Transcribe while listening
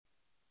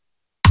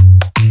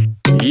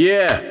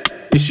Yeah,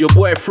 it's your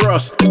boy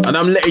Frost, and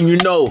I'm letting you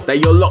know that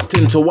you're locked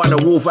into one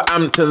of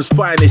Wolverhampton's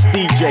finest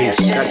DJs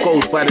that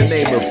goes by the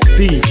name of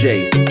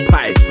DJ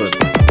Python.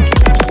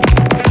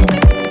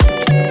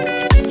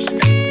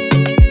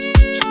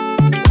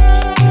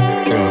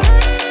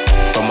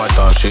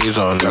 Shades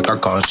on like I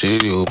can't see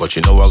you, but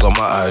you know I got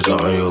my eyes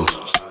on you.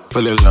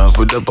 Fell in love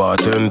with the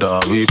bartender,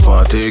 we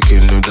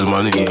partaking if there's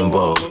money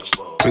involved.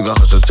 We got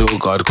hustle till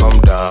God come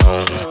down.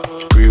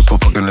 People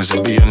fucking us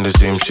and be in the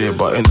same shit,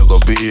 but ain't no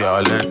gonna be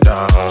all let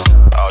down.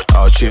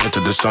 I'll cheer to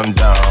the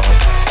sundown.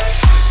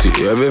 See,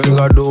 everything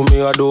I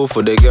do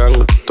for the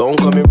gang. Don't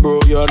call me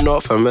bro, you're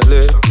not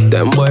family.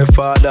 Them boy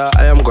father,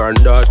 I am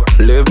granddad.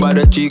 Live by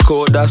the G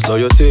code, that's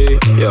loyalty.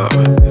 Yeah,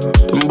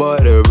 them boy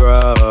they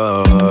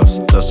brass,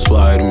 that's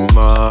why they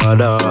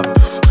mad up.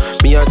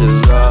 Me I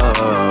just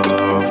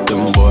love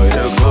them boy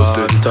they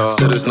ghosted.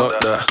 Said it's not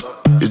that.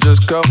 You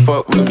just can't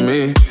fuck with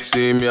me.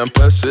 See me, I'm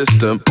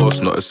persistent, boss,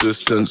 not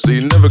assistant. So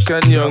you never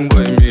can young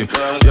boy me.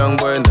 Young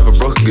boy never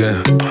broke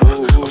again.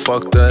 I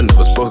fucked that,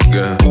 never spoke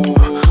again.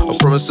 I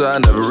promise I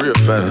never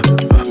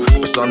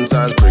reoffend. But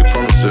sometimes break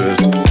promises.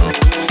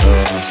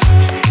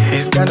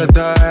 It's kinda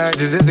tight,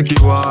 this is the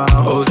key one.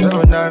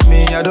 079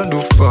 me, I don't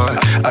do fun.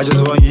 I just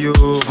want you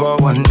for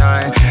one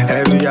night.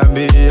 Every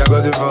MB I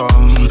got it from.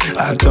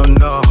 I don't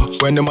know.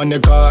 When the money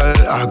call,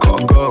 I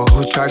gotta go.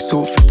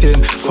 Tracksuit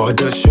fitting for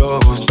the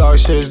shows. Dark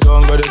shades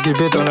on, gotta keep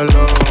it on the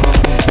low.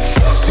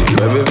 See,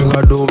 everything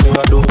I do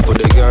for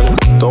the gang.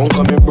 Don't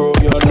call me bro,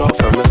 you're not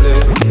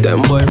family.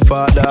 Them boy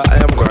father, I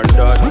am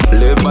granddad.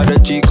 Live by the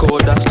G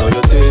code, that's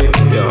loyalty.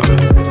 Yeah,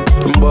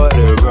 them boy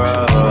they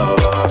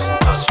brass,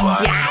 that's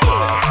why.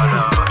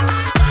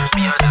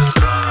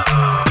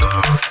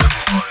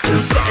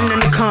 Sitting in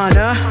the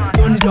corner,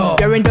 Dundo.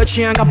 You're in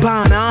Dolce &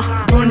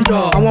 Gabbana,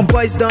 Dundo. I want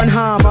boys done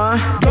hammer,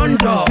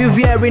 Dundo. You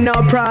wearing no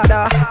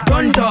Prada,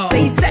 Dundo.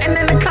 Say sitting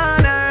in the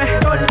corner,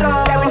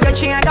 Dundo. You're in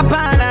Dolce &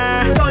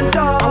 Gabbana,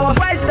 Dundo. I want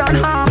boys done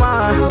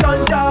hammer,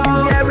 Dundo. You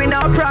wearing no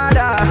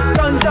Prada,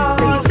 Dundo.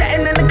 Say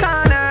sitting in the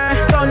corner,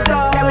 Dundo.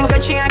 You're in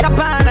Dolce &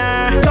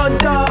 Gabbana,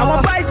 Dundo. I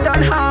want boys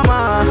done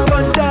hammer,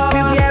 Dundo.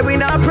 You wearing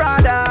no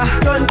Prada,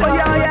 Dundo. Oh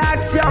yeah, yeah,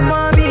 ask your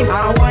mommy,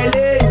 I want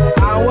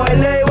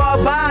lay what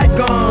bad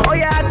gun. Oh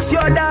yeah, ask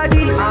your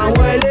daddy, I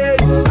want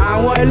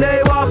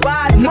lay what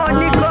bad gun.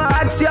 Money go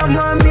ask your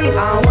mommy,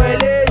 I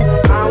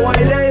want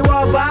lay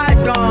what bad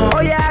gun. Oh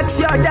yeah, ask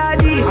your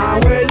daddy, I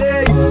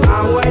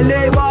want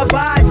lay what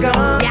bad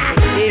gun.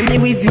 Yeah, me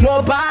with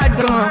more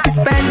bad gun. We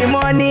spend the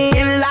money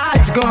in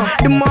large gun.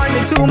 The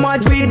money too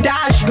much we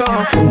dash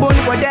gun. But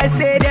what they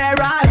say they're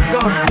ras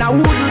gun. Now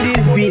who do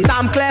this beat?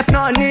 Sam Clef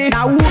nonny.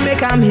 Now who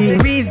make 'em here?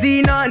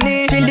 Reezy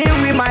nonny.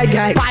 Chillin' with my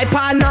guy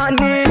Piper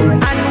nonny.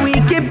 And we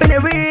keepin'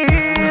 it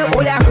real.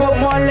 Oh yeah,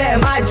 come on, let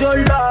my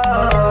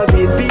jolo,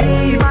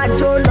 baby, my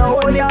jolo.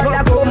 Oh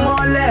yeah, come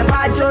on, let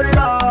my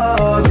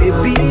jolo,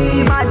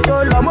 baby, my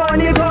jolo.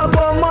 Money go,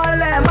 come on,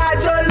 let my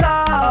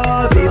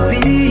jolo,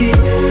 baby.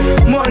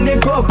 Money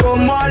go,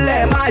 come on,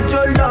 let my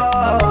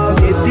jolo,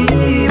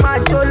 baby, my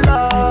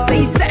jolo.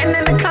 Say sitting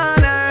in the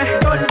corner,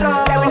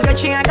 Dundo. They're in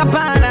Dolce &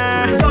 Gabbana,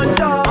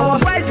 Dundo. Our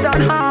boys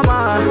done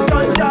hammer,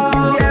 Dundo.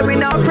 Yeah, we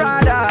now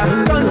Prada,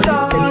 Dundo.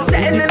 Say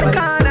sitting in the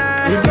corner,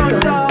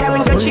 Dundo. They're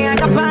in Dolce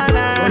 &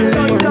 Gabbana,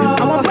 Dundo.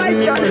 Our boys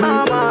done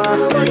hammer,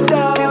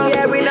 Dundo.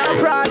 Yeah, we now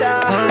Prada,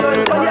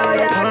 Dundo. Oh yeah,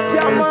 yeah, ask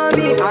your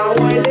mommy, I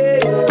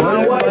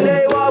want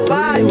lay what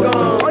bad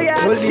gun. Oh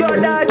yeah, ask your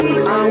daddy, I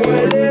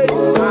want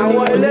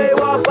lay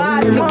what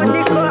bad gun.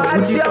 Money go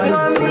ask your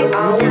mommy, I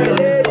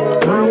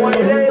want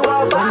lay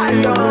what bad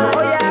gun.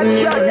 Oh yeah, ask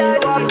your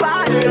daddy what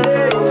bad gun.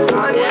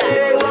 I want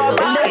lay what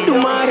bad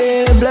gun.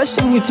 Let bless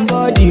you with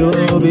body,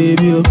 oh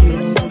baby, oh.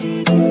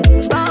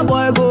 Star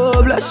boy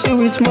go bless you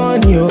with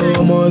money,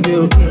 oh my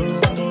girl.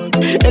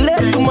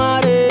 Let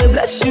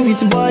bless you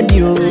with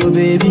body, oh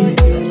baby.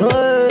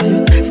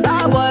 Oh,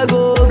 star boy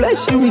go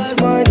bless you with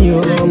money,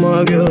 oh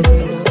my girl.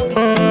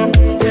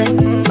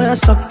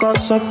 Sucker,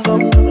 sucker,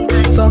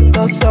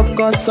 sucker,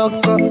 sucker,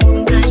 sucker,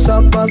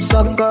 sucker,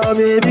 sucker,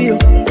 baby.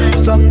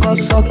 Sucker,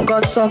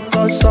 sucker,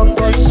 sucker,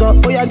 sucker,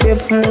 sucker. Oh yeah,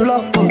 give him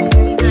lock up,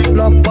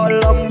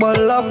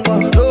 lock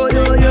up. Yo, oh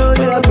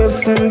yeah, give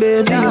him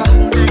baby.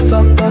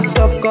 Sucker,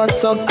 sucker,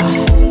 sucker.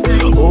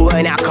 Oh,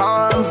 when I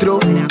come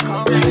through,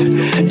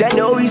 they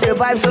know we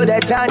survive, so they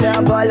turn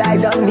up all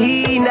eyes on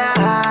me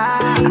now.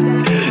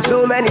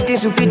 So many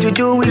things we fit to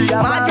do with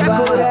your magic,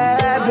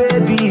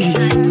 baby.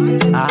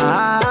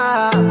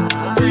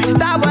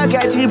 Stop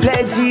getting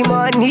plenty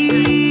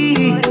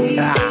money.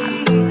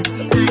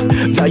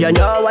 Yeah, you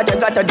know what you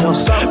gotta do.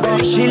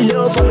 Baby, she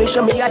love for me,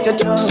 show me how to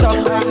do.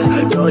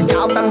 No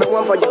doubt I'm the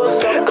one for you.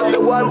 I'm the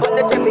one for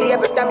the TV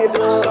every time you do.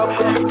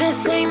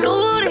 This ain't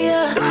new to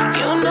ya.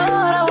 You know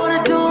what I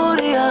wanna do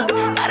to ya.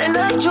 Got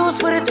enough juice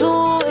for the two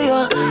of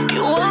ya.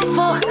 You want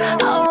fuck,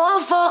 I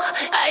want fuck.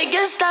 I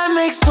guess that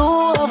makes two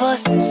of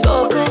us.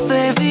 So good,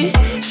 baby.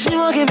 She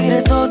won't give me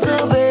the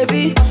total,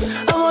 baby.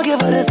 I won't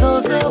give her the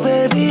total,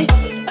 baby.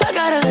 I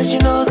gotta let you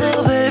know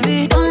that,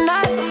 baby. I'm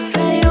not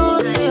playing you,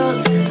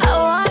 I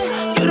want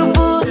you to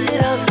boost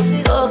it up.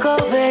 Go, go,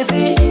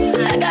 baby.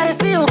 I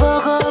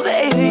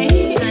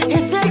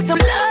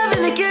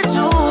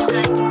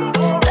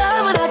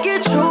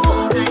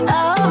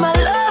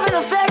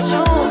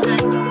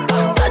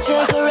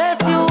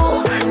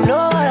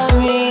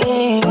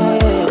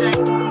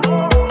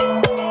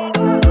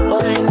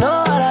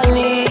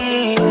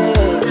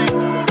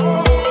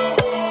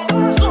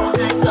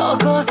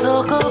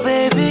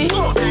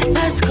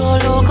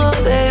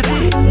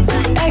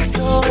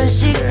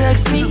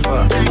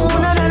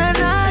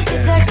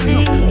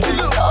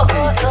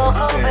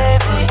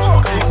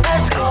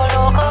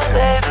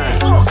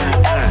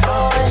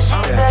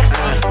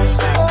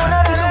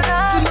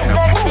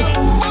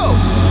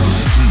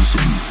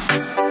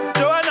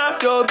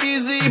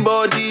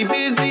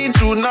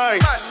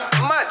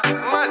Mad.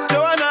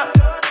 Joanna,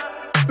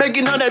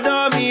 making all the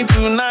dummy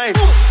tonight.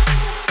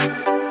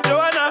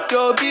 Joanna,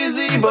 your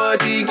busy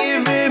body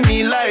giving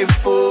me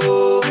life,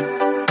 oh.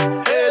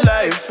 Hey,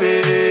 life,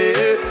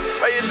 hey.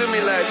 Why you do me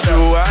like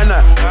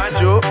Joanna?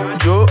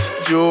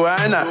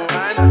 Joanna.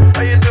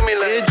 Why you do me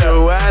like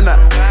Joanna?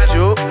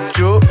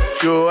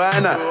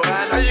 Joanna.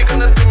 How you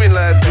gonna do me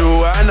like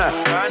Joanna?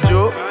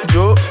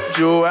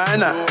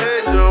 Joanna.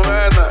 Hey,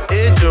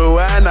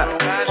 Joanna.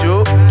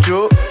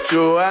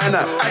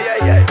 Joanna.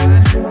 Ay.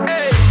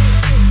 Hey.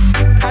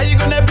 How you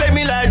gonna play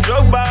me like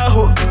Drogba,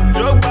 ho?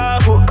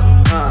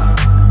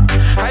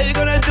 How you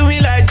gonna do me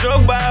like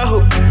Drogba,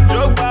 ho?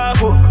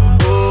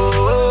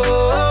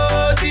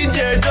 Oh,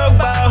 DJ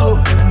Drogba, ho.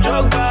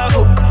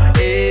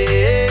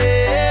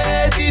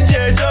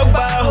 DJ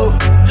Drogba, ho.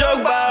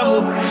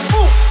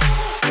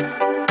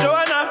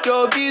 Joanna,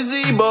 your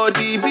busy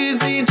body,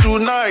 busy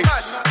tonight.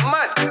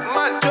 Mad.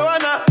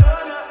 Joanna,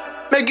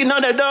 making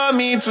all the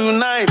dummy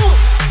tonight.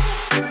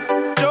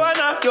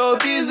 Joanna, your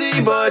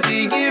busy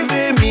body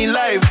giving me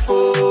life,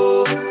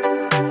 oh.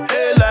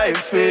 Hey,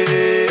 life,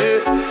 hey.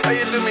 Why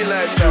you do me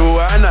like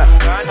Joanna?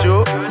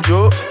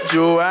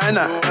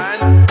 Joanna.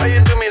 Why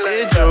you do me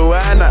like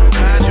Joanna?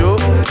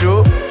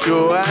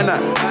 Joanna.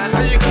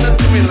 How you gonna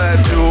do me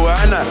like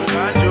Joanna?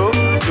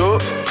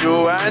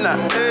 Joanna.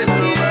 Hey,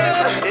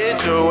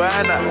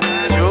 Joanna.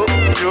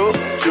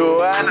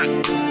 Joanna.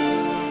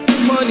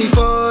 Money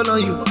fall on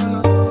you,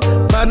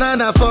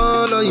 banana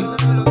fall on you,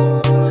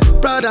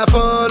 Prada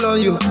fall on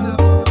you,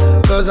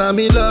 cause I'm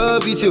in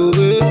love with you.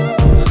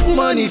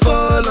 Money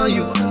fall on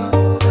you,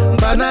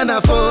 banana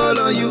fall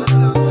on you,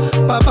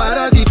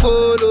 paparazzi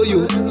follow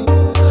you,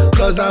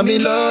 cause I'm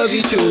in love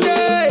with you.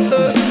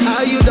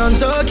 Are you done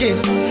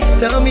talking?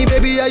 Tell me,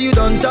 baby, are you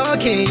done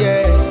talking?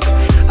 Yeah.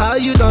 Are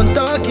you done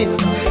talking?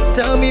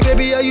 Tell me,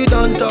 baby, are you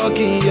done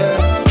talking? Yeah.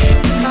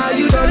 Are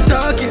you done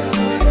talking?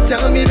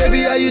 Tell me,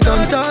 baby, are you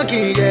done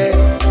talking? Yeah.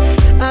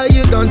 Are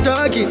you done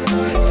talking?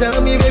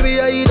 Tell me, baby,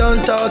 are you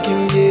done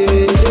talking? Yeah.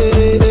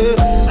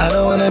 I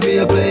don't wanna be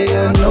a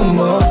player no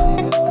more.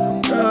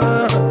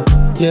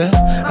 Yeah.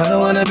 I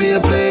don't wanna be a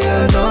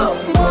player no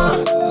more.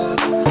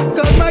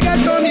 Cause my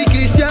guys call me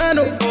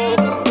Cristiano,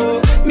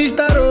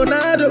 Mr.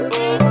 Ronaldo,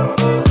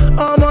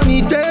 I'm on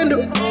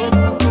Nintendo.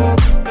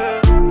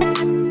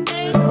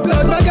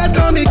 Cause my guys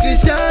call me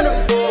Cristiano,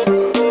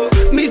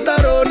 Mr.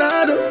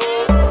 Ronaldo,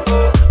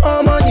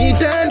 I'm on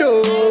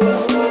Nintendo.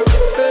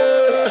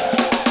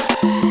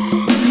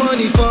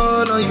 Money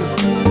fall on you,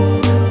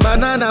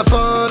 banana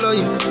fall on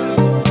you,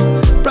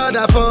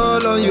 Prada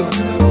fall on you,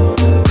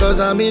 cause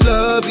I'm in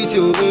love with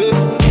you.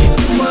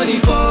 Money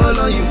fall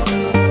on you,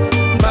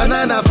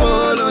 banana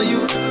fall on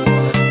you,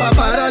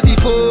 paparazzi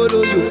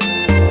follow you,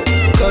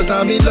 cause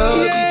I'm in love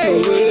with you.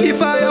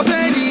 If I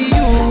offend you,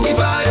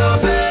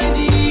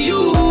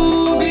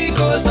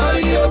 because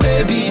sorry, oh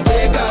baby,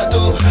 take out.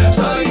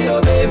 Sorry,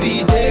 oh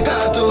baby, take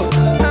out.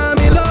 I'm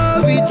in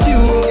love with you.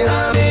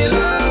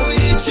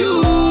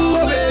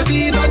 Oh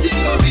baby,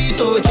 nothing of it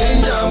to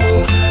change,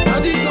 amo.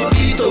 Nothing of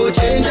it to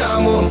change,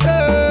 amo.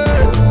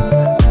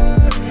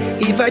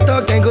 If I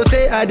talk, then go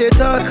say I dey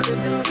talk.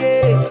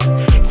 Yeah.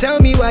 Tell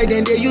me why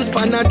then they use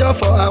Panadol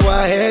for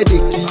our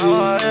headache.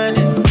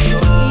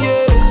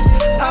 Yeah.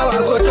 How I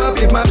go chop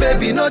if my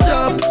baby no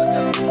chop?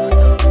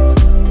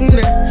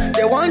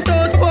 They want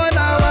to spoil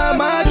our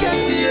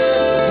market.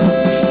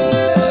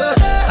 Yeah.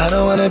 I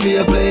don't wanna be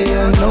a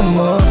player no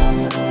more.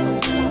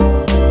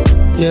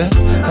 Yeah.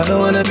 I don't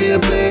wanna be a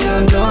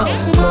player no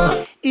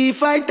more.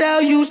 If I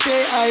tell you,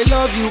 say I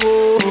love you,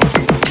 oh.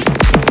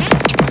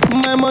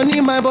 My money,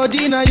 my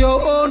body, now your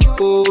own,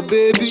 oh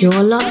baby.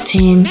 You're locked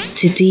in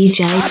to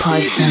DJ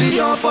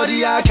Python. For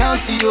the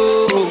account,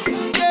 yo.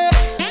 Yeah.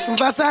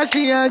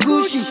 Versace and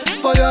Gucci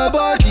for your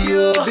body,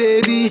 oh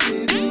baby.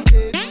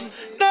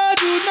 No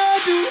do,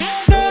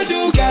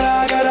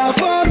 gotta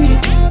for me.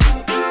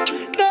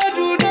 No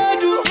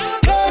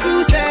do,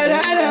 say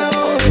that,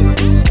 oh.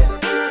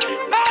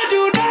 No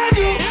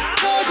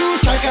do,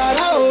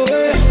 shakara, oh.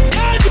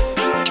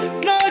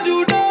 No do,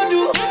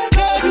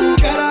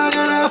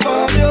 gotta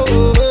for me, oh.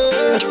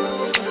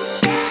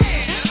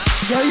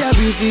 Yeah, yeah,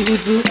 beautiful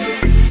too.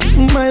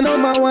 My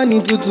number one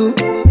in tutu.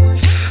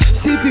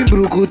 Sipping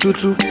bruku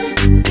tutu.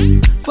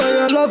 For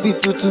your love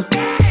it tutu.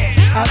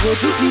 I go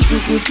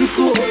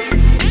chuku.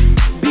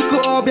 Biko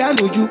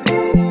obianoju.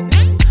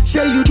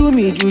 Sure you do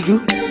me juju.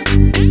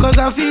 Cause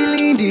I'm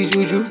feeling the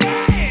juju.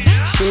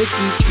 Shake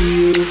it to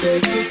you.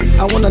 Take it.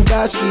 I wanna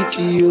dash it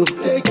to you.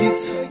 Take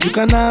it. You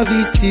can have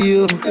it to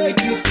you. Take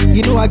it.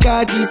 You know I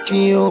got this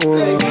in you.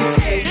 Take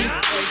it.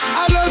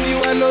 I love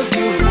you.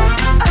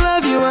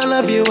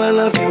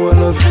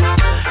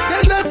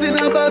 There's nothing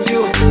above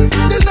you.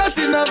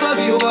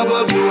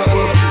 Above you.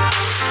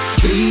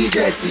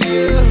 Bridget,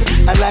 you.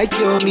 I like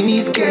your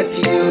mini skirt,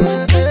 you.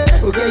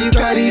 Okay, you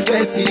carry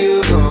fancy,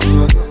 you.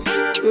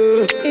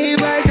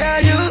 If I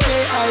tell you,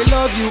 say I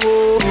love you,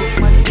 oh.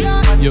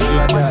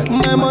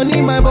 My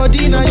money, my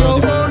body, now your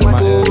own,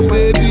 oh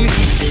baby.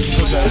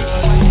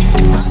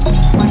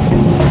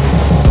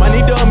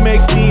 Money don't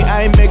make me,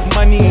 I make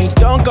money.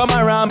 Don't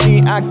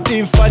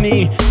acting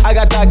funny. I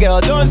got a girl,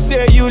 don't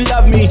say you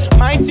love me.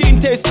 My team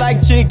tastes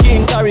like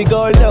chicken curry.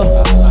 Go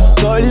low,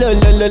 go low,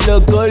 low, low, low,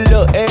 go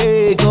low,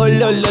 hey, go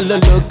low, low, low,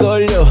 low, go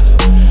low,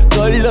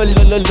 go low,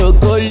 low, low, low,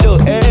 go low,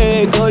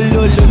 hey, go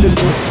low, low, low,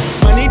 low.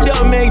 Money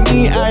don't make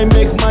me, I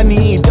make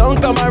money.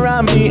 Don't come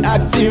around me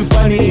acting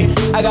funny.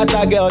 I got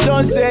a girl,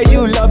 don't say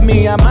you love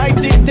me. And my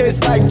team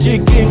tastes like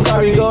chicken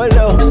curry. Go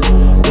low,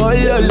 go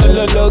low, low,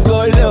 low, low,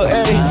 go low,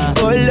 hey,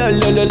 go low,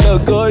 low, low, low,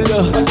 go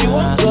low,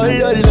 go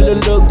low, low, low,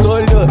 low,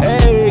 go low,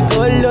 hey,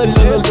 go low,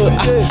 low, low,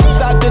 low.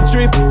 Start the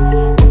trip,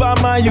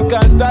 man, you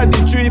can start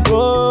the trip,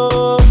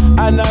 oh.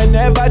 And I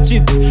never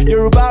cheat.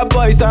 Yoruba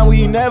boys and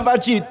we never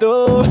cheat,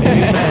 oh.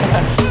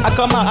 I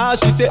come my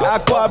house, she say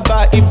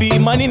Aquaba. It be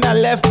money not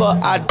left for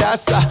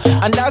Adasa.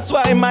 And that's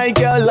why my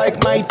girl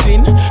like my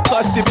tin.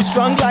 Cause it be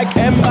strong like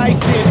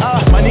M-Bison.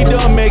 Money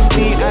don't make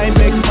me, I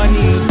make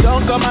money.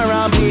 Don't come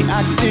around me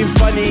acting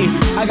funny.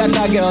 I got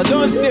that girl,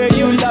 don't say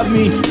you love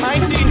me. My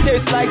tin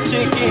tastes like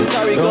chicken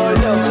curry. Go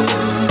low,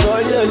 go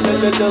low, low,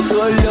 low, low,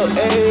 go low,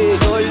 hey,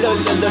 go low,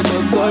 low, low,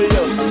 low, go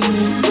low,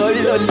 go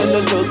low, low, low,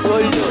 low, go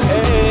low,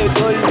 hey,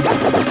 go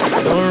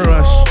low. Don't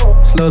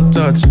rush, slow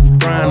touch,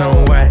 brown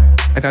and white.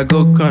 Like I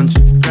go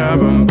country,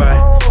 grab and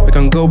buy. We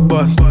can go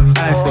bust,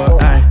 eye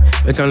for eye.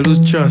 We can lose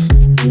trust,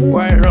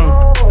 white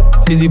rum,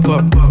 fizzy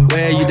pop.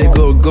 Where you they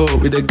go,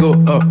 we they go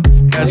up.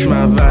 Catch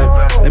my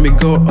vibe, let me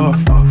go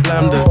off.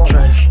 Blam the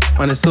drive,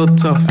 man it's so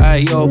tough.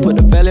 Alright yo, put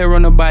the belly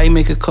on the body,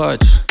 make a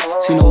catch.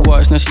 See no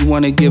watch, now she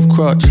wanna give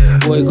crutch.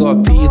 Boy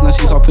got peas, now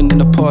she hopping in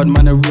the pod.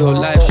 Man a real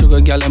life, sugar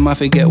gal and my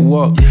forget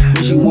walk.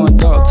 When she want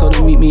dark, told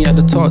her meet me at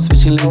the top.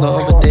 Switching lanes the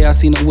other day, I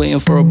seen her waiting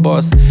for a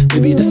bus.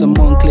 Maybe this a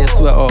Moncler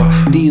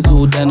sweater,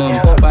 diesel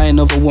denim. Buy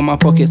another one, my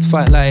pockets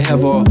fat like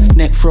heather.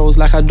 Neck froze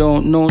like I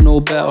don't know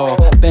no better.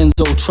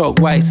 Benzo truck,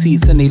 white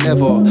seats and they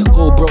leather.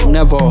 Go broke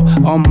never,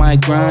 on my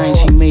grind.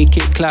 She make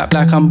it clap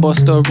like I'm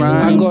Busta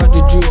Rhymes. I got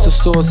the juice, the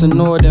sauce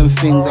and all them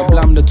things. I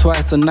blammed her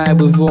twice a night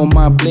with all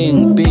my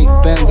bling. Big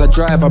Benz, I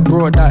drive, I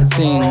brought that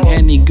thing.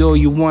 Any girl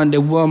you want, they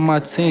were my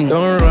thing.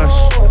 Don't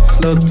rush,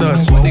 slow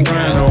touch,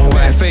 grind on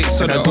white face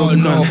so they all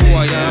know who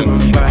I am.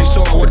 If you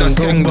saw what that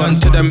skeng done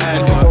to the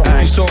man,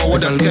 if you saw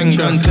what that skeng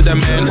done to the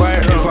man,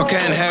 if I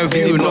can't have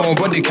you,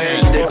 nobody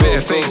can.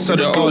 Bare face so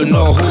they all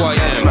know who I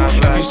am.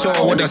 If you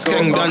saw what that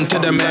skeng done to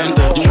the man,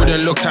 you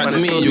wouldn't look at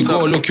me, you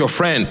go look your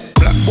friend.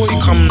 Black boy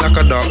come like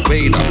a Darth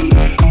Vader.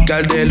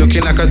 Girl there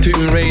looking like a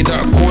Tomb Raider.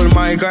 Call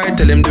my guy,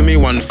 tell him do me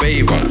one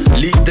favor.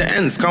 Leave the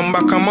ends, come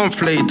back a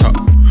month later.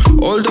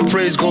 All the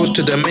praise goes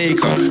to the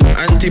maker.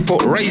 Auntie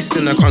put rice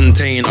in a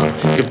container.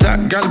 If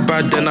that gal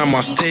bad, then I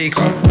must take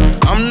her.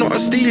 I'm not a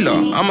stealer,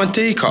 I'm a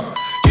taker.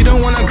 You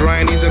don't wanna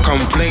grind, he's a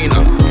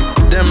complainer.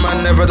 Them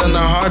man never done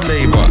a hard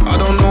labor. I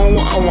don't know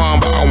what I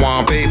want, but I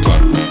want paper.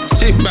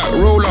 Sit back,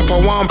 roll up,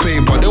 I want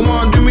paper. They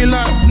want do me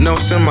like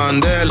Nelson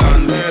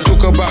Mandela.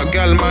 Talk about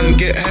gal, man,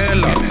 get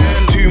hella.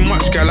 Too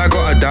much gal, I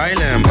got a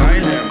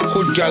dilemma.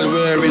 Hood gal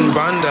wearing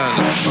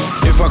bandana.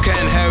 If I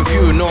can't have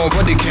you,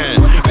 nobody can.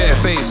 Bare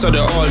face so they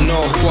all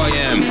know who I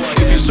am.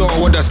 If you saw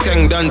what that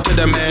skeng done to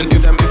the man,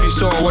 if you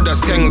saw what that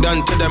skeng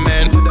done to the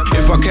man,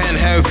 if I can't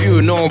have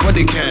you,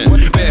 nobody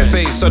can. Bare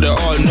face so they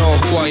all know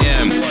who I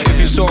am. If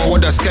you saw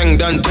what that skeng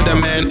done to the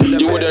man,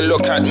 you wouldn't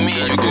look at me,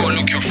 you go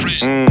look your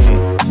friend.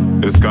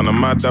 It's kinda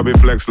mad that we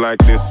flex like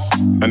this.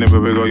 And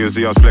everywhere we go, you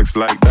see us flex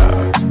like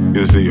that.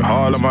 You see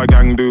all of my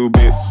gang do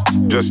bits.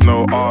 Just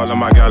know all of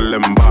my gal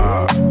them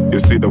bar. You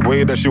see the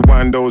way that she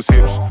wind those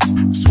hips.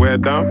 Swear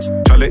down,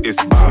 Charlie is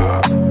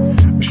bad.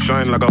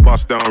 Shine like a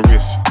bust down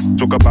wrist.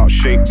 Talk about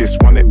shake this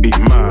one, it be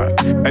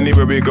mad.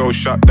 Anywhere we go,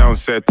 shut down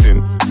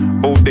setting.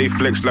 All day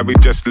flex like we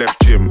just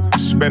left gym.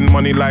 Spend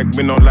money like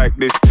we not like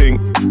this thing.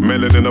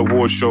 Melanin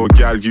award show,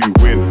 gal you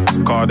win.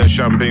 Car the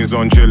champagne's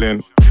on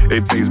chillin'.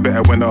 It tastes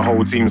better when the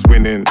whole team's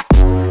winning.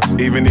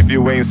 Even if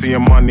you ain't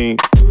seeing money,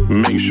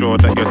 make sure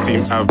that your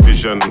team have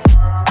vision.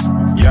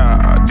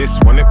 Yeah, this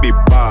one it be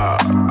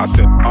bad. I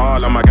said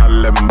all of my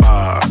gal them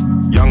bad.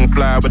 Young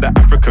fly with the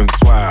African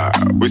swag.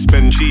 We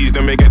spend cheese,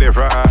 then we get it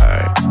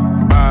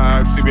right.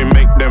 Bags, see we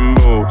make them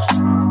moves.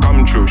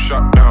 Come true,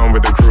 shut down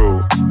with the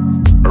crew.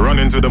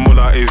 Running to the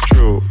mullah is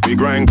true. We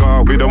grind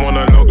car, we don't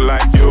wanna look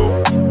like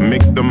you.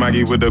 Mix the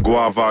Maggie with the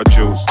guava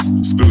juice.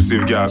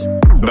 Exclusive gal,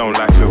 don't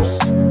like loose.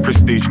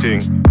 Prestige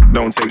thing,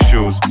 don't take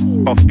shoes.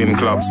 Off in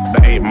clubs,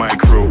 that ain't my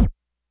crew.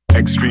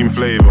 Extreme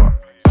flavor,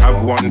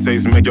 have one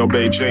taste, make your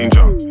bay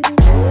changer.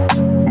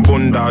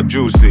 Bunda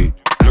juicy,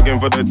 looking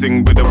for the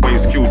thing with the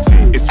waist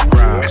cutie. It's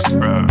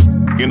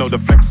grand, you know the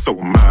flex so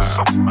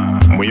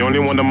mad. We only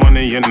want the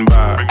money in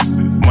bags.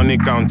 Money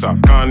counter,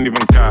 can't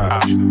even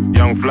cash.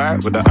 Young fly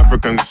with the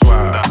African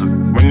swag.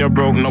 When you're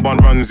broke, no one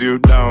runs you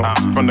down.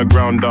 From the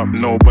ground up,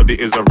 nobody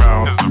is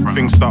around.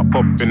 Things start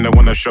popping, they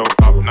wanna show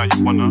up.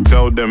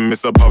 Tell them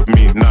it's above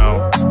me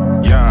now.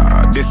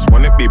 Yeah, this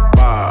one it be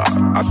bad.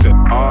 I said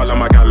all of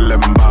my gal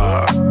them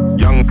bad.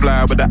 Young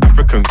fly with the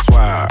African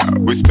swag.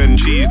 We spend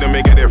cheese, then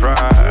we get it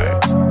right.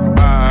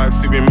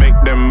 Bags, see we make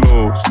them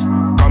moves.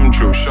 Come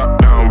true,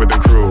 shut down with the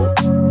crew.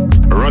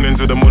 Running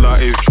to the mullah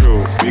is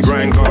true. We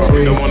grind hard,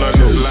 we don't wanna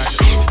look like.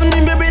 Listen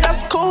me, baby,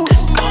 that's cool.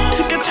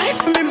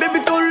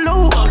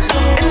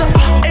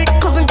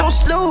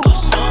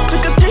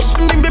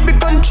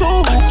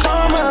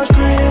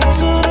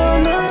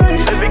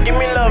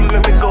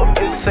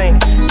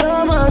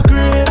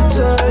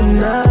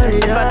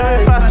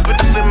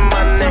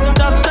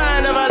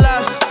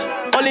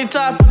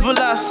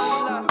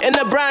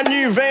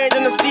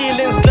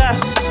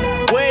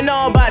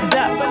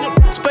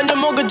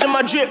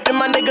 drip in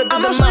my nigga, do the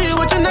I'ma show you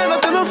what you never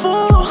seen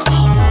before.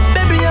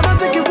 Baby, I'ma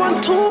take you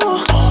on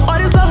tour. All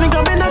this love ain't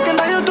coming knocking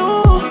on your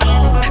door.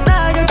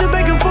 Now I got you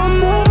begging for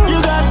more.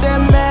 You got that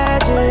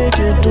magic,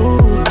 you do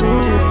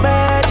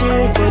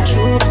magic for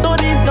true.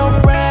 Don't need no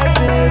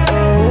practice,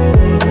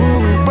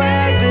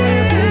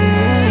 practice.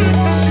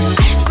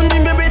 Ice on me,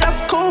 baby,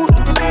 that's cold.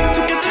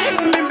 Take your time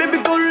from me, baby,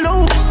 go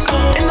low.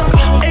 In the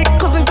A,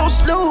 cousin, go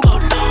slow.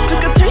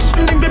 Take a taste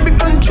from me, baby,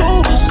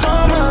 control.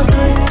 Come on,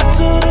 great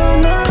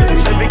tonight.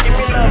 Baby, give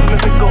me love, let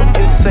me go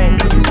insane.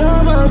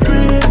 Come on,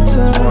 great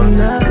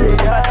tonight.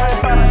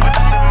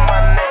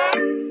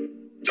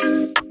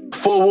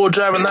 4-wheel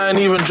driving, I ain't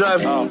even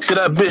drive. See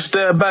that bitch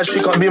there bad,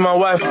 she can't be my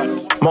wife.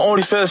 My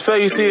only fair's fair,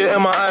 you see it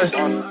in my eyes.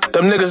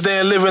 Them niggas, they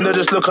ain't living, they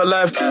just look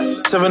alive.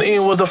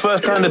 17 was the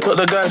first time they took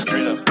the guys.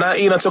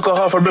 19, I took a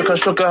half a brick and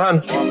shook her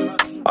hand.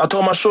 I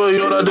told my shorty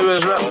all I do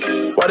is rap.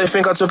 Why they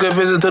think I took a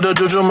visit to the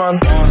Juju man?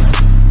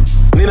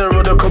 Nina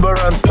rode the club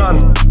around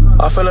sun.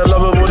 I fell in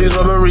love with all these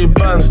rubbery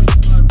bands.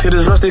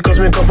 Titties rusty cost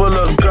me a couple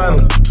of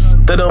grand.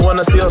 They don't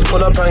wanna see us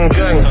pull up and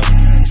gang.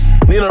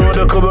 Nina rode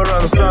the club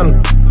around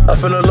sun. I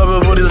fell in love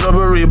with all these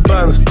rubbery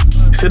bands.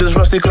 Titties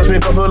rusty cost me a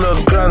couple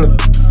of grand.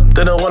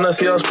 They don't wanna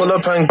see us pull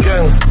up and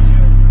gang.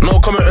 No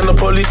comment in the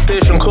police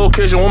station.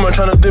 Caucasian woman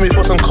tryna do me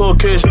for some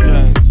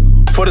Caucasian.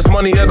 For this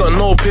money, I got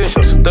no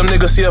patience. Them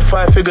niggas see a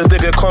 5 figures, they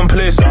get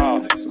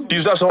complacent.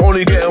 These raps are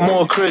only getting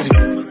more crazy.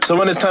 So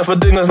when it's time for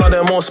dingers, now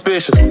they're more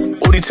spacious.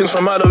 All these things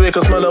from out the way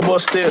can smell the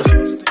boss stairs.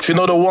 She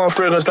know the one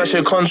fragrance, that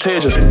shit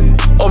contagious.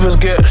 Others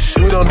get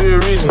we don't do a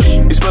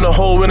reason. We spend a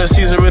whole winter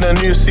season in a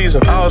new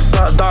season. I was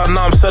sat down,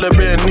 now I'm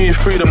celebrating new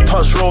freedom.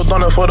 Touch road,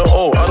 done it for the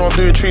O, I don't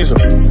do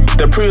treason.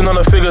 They're proving on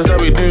the figures that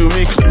we do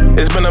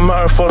weekly. It's been a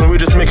marathon, we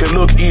just make it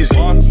look easy.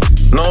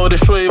 No, the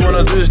show you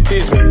wanna do is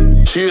tease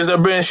me. She use her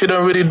brain, she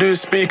don't really do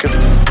speaking.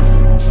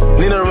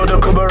 Nina rode the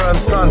club around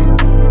sun.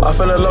 I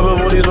fell in love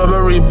with all these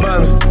rubbery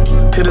bands.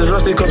 Titties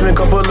rusty cost me a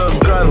couple of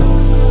grand.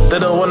 They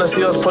don't wanna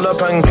see us pull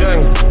up and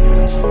gang.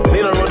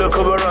 Nina rode the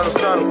club around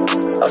sun.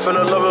 I fell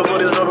in love with all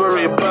these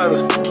rubbery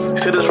bands.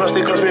 Titties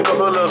rusty cost me a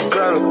couple of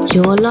grand.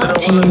 You're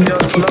locked in to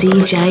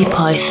DJ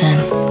Python.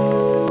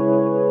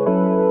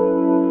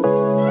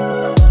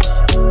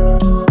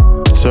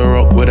 So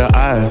rock with the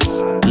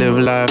eyes. Live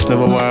life,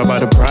 never worry about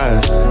the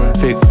price.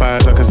 Fake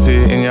fires, I can see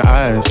it in your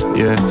eyes.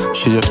 Yeah,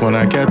 she just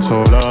wanna get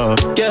told off.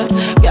 Yeah,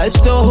 girl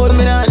still hold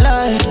me that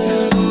lie.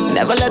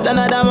 Never let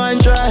another man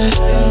try.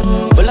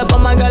 Pull up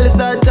on my girl, it's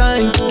that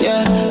time.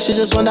 Yeah, she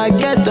just wanna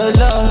get the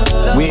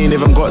love. We ain't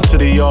even got to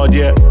the yard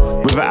yet.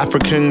 With an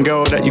African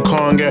girl that you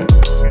can't get.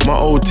 My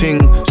old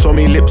ting, saw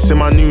me lips in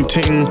my new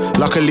ting.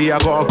 Luckily I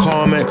got a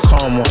calm ex,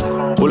 calm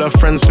one. All her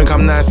friends think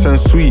I'm nice and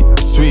sweet.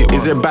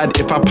 Is it bad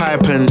if I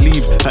pipe and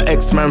leave? Her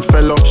ex-man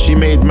fell off, she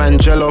made man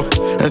gel off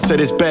and said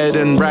it's better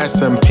than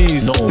rice and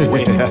peas. No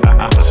way.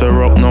 So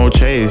rock, no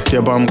chase.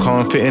 Your bum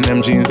can't fit in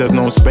them jeans, there's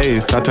no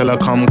space. I tell her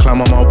come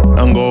climb on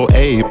my and go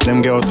ape.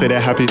 Them girls say they're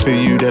happy for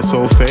you, they're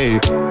so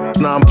fake.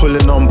 Now I'm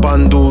pulling on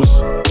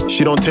bundles.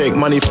 She don't take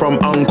money from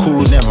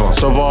uncles. Never.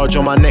 Sauvage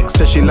on my neck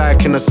says she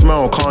liking the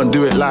smell. Can't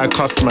do it like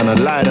us, man, I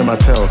lie to my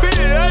tell.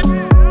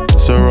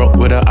 So rock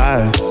with her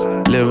eyes.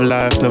 Live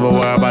life, never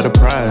worry about the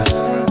price.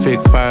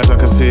 Fake fires, I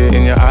can see it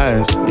in your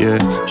eyes.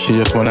 Yeah, she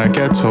just wanna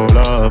get told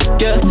off.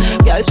 Yeah,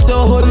 girl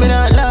still hold me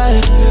that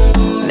lie.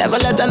 Never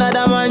let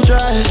another man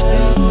try.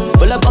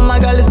 Pull up on my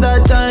girl, it's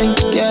that time.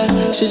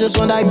 Yeah, she just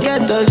wanna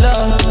get the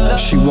love.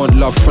 She want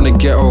love from the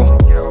ghetto.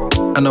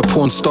 And a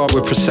porn star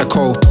with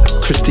Prosecco.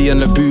 Christy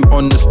and the boot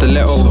on the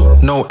stiletto.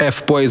 No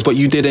F-boys, but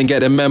you didn't get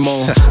the memo.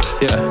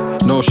 Yeah,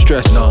 no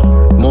stress,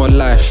 more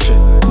life,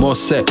 more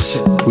sex.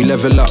 We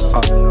level up,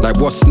 like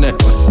what's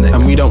next?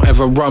 And we don't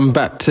ever run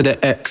back to the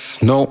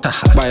ex. No,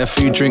 buy a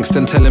few drinks,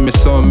 then tell them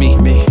it's on me.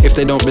 If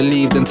they don't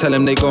believe, then tell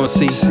them they gon'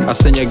 see. I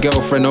send your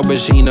girlfriend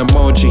aubergine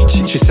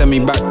emoji. She send me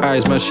back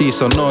eyes, man, she's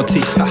so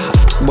naughty.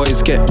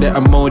 Boys get their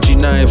emoji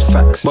knives.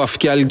 Buff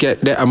gal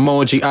get their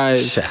emoji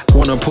eyes.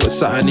 Wanna put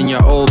something in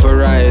your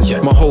overeyes.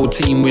 My whole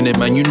team winning,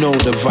 man, you know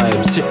the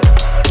vibes.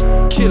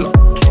 Killer.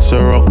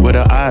 So rock with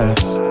her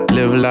eyes.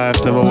 Live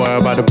life, never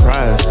worry about the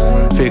price.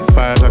 Fake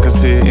fires, I can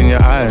see it in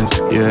your eyes.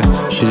 Yeah,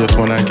 she just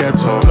wanna get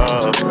told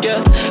off.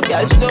 Yeah,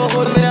 girl still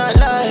hold me that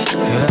lie.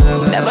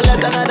 Never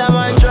let another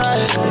man try.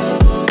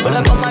 Pull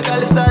up on my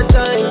girl, it's that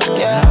time.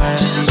 Yeah,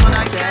 she just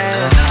wanna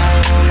get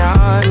told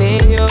off. I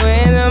need you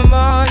in the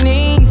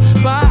morning,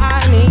 but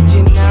I need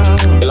you now.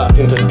 You're locked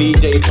into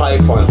DJ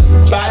Python,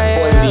 bad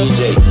boy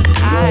DJ.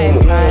 I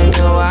find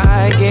you,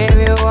 I give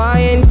you all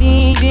you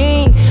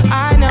need.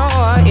 I know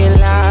what you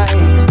like.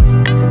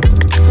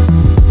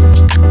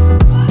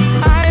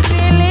 I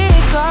feel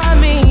it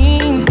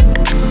coming.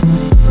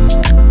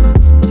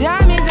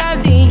 Time is of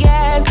the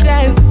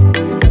essence.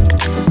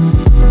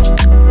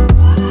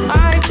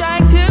 I try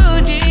to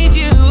teach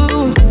you,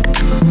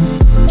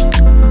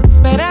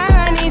 but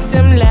I need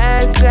some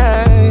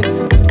lessons.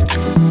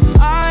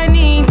 I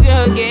need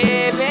to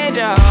give it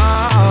up.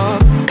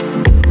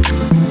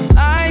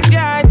 I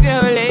try to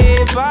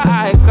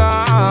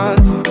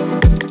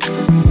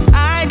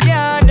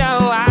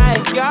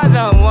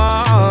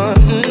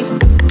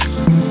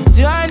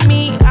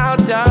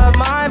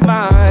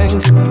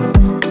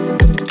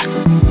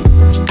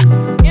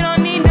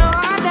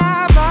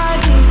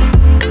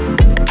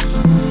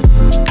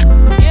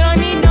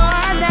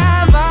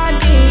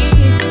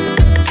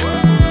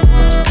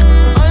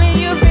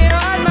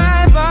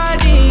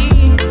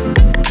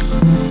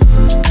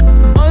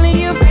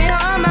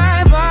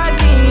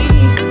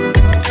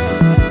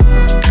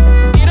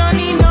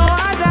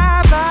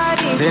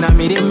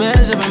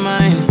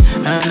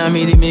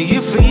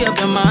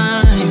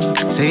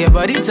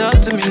body talk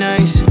to me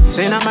nice.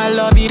 Say now my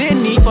love you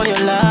didn't need for your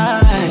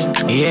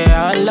life.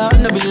 Yeah, our love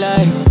no be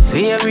lie.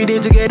 Say every day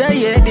together,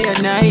 yeah, day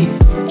and night.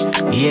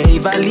 Yeah,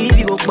 if I leave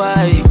you go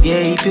by.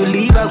 Yeah, if you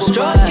leave I go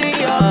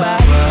stroking your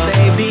body,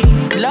 baby.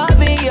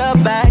 Loving your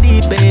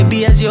body,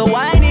 baby. As you're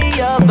whining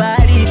your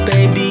body,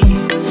 baby.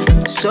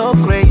 So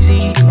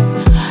crazy.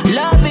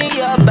 Loving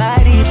your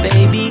body,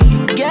 baby.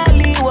 Girl,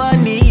 you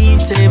want need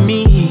to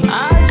me.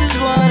 I just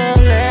wanna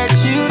let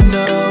you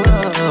know.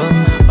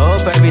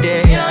 Hope every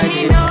day you don't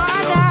need no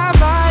other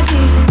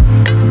body.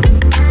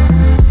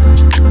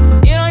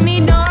 You don't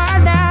need no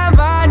other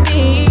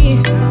body.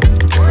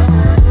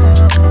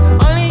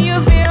 Only you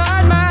feel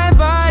on my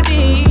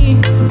body.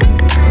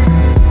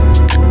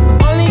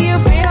 Only you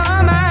feel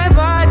on my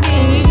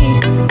body.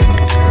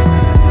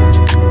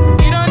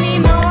 You don't need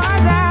no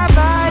other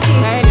body.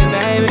 Hey,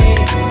 baby.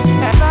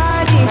 Hey,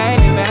 body. Hey,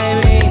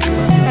 baby.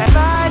 Hey,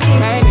 body.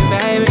 Hey,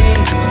 baby.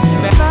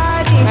 Hey,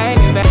 body. Hey,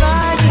 baby.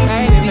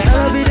 Hey, baby. Girl,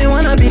 I really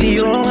wanna be the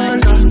owner.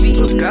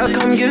 So girl,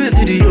 come give it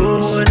to the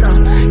owner.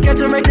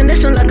 Getting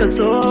recognition like a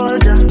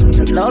soldier.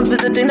 Love is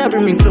the thing that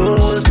bring me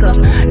closer.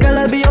 Girl,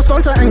 I be your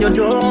sponsor and your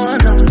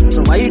donor.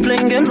 So why you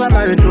playing games like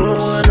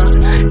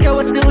Maradona? Girl,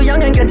 we're still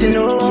young and getting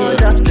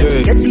older.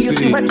 So get the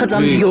UC wet cause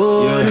I'm the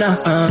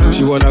owner.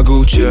 She want a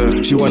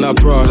Gucci, she want a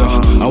Prada.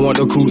 I want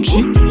a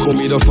Gucci, call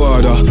me the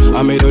father.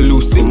 I made her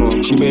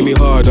Lucy, she made me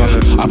harder.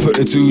 I put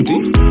her too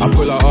deep, I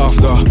pull her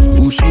after.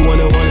 Ooh, she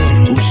wanna want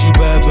it, ooh, she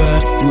bad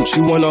bad. Ooh, she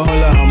wanna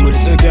holler, I'm with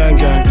the gang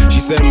gang. She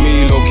sent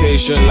me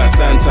location like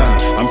Santa.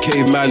 I'm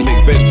caveman,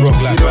 make bed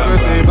rock like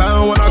Bam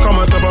Bam. When I come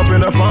and step up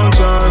in the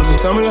function, just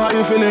tell me how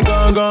you feeling,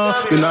 gone.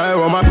 You know I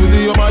want my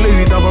pussy or my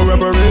lazy time for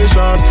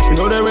reparations. You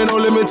know there ain't no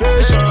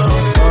limitations.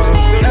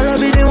 Girl, I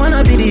really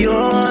wanna be the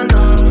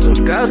owner.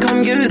 Girl,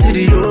 come give it to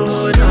the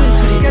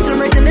owner. Getting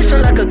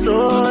recognition like a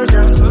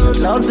soldier.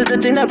 Love is the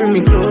thing that bring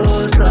me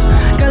closer.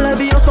 Girl, I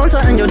be your sponsor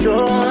and your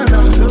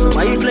donor.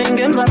 Why you playing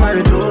games like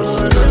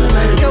Maradona?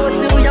 Girl,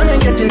 we're still young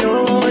and getting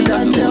older.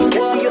 Get the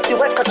UC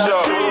wet cause I'm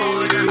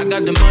I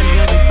got the money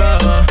and the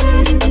power.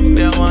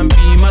 Where I want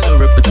be my little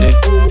reputation.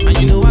 And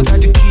you know I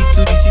got the keys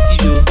to the city,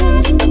 yo.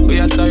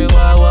 Where I sorry,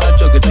 why,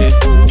 juggle it.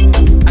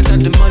 I got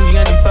the money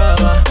and the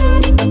power.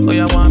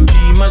 Where I want be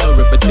my little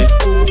reputation.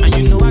 And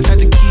you know I got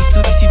the keys to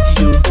the city,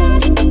 yo.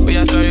 Where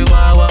I sorry,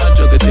 why,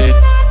 juggle it.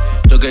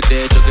 Juggle it,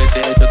 juggle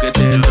it, juggle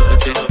it,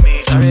 juggle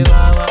it. Sorry,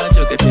 why,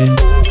 juggle it.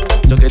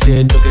 Juggle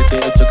it, juggle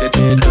it, juggle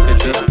it, juggle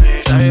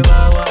it. Sorry,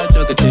 why,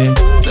 juggle it.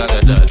 Gaga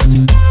that.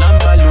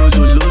 Lamba,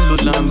 lulu,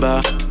 lamba.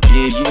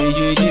 Yeah.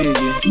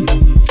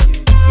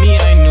 Me,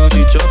 I know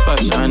the chopper,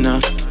 Shana.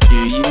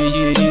 Yeah.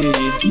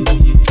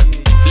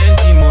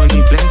 Plenty money,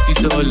 plenty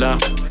dollar.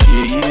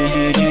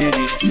 Yeah.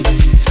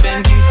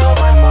 Spend it on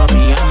my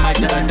mommy and my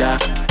dada.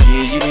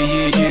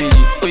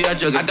 Yeah. Oh, yeah,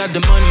 juggle. I got the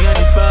money and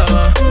the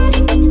power.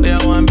 Where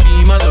I want be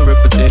my little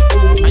reputation.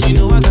 And you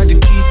know I got the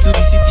keys to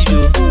the city, yo.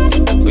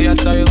 Oh, yeah,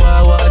 sorry,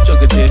 why,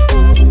 juggle it.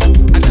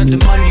 I got the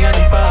money and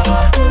the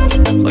power.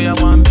 Oh, yeah,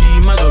 want be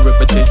my little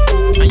reputation.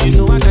 And you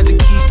know I got the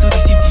keys to the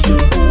city, yo.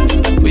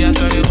 Oh, yeah,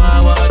 sorry,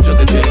 why,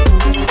 juggle it.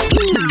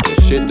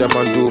 Shit that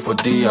man do for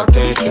the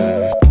attention.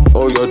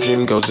 All your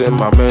dream girls in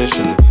my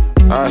mention.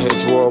 I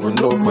hit war with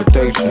no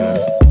protection.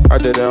 I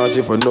didn't ask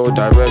you for no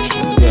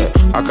direction. Yeah,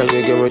 how can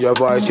you give me your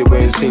voice? You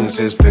ain't seen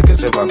 6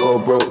 figures. If I go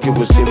broke, you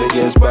will see me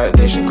in Spike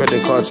Nation.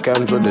 Credit card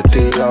scam through the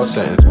T out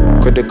send.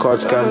 Credit card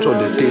scam through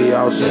the T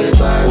out send.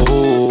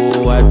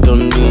 Oh, I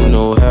don't need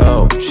no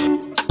help.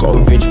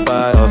 Got rich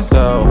by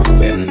herself,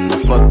 and I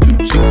fuck 2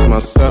 chicks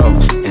myself,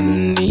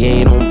 and he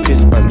ain't on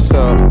piss by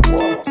himself.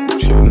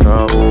 Shit,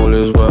 now all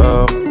is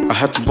well. I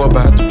had to rob,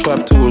 I had to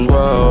trap too as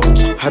well.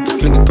 I had to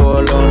fling it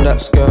all on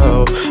that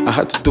scale. I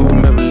had to do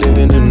remember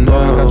living in the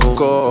I got to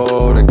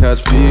go, they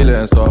catch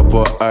feelings. So I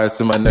bought ice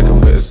in my neck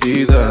and with a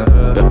season.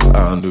 Yeah,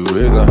 I don't do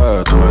rigs and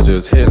hurts, and I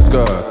just hit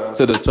skirt.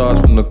 To the charge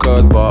from the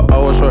cars, but I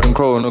was shooting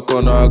crow in the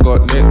corner, I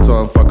got nicked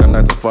on. Fuck a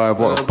 9 to 5,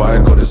 what a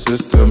bike, got the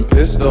system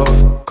pissed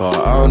off. Cause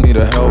I don't need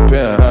a helping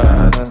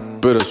hand.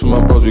 Brothers from my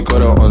bros, we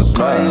got it on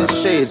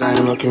smash. Shades, I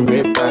ain't rocking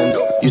red bands.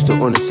 Used to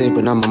own the same,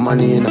 but now my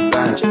money in the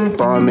bank.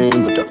 Barmaid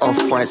with the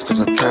off-whites,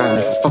 cause I can.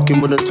 If I fucking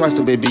wouldn't twice,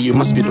 then baby, you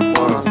must be the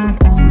one.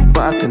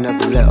 But I can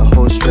never let a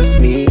hoe stress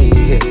me.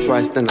 Hit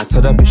twice, then I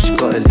tell that bitch she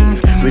gotta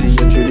leave. Really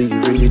and truly,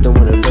 you really don't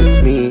wanna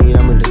vex me.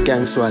 I'm in the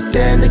gang, so I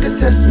dare nigga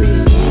test me.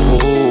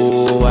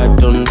 Oh, I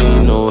don't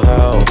need no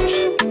help.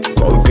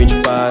 Got rich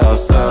by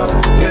ourselves,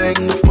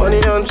 and I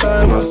funny on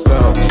time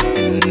myself,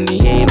 and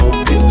he ain't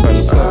on piss by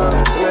himself.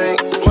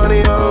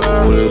 Money on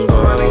money,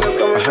 niggas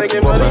come and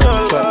taking money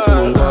on trap too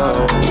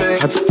well.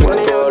 Had to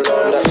money all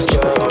on that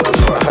stuff.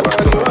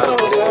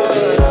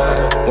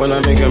 When I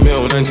make a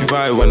meal,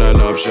 95 when an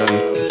option.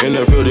 In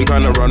the field, they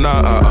kinda run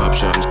out of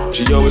options.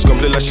 She always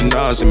complain like she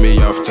not see me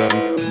often.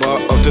 But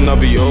often I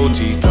be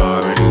OT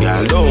touring.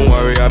 Yeah, don't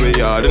worry, I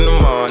be out in the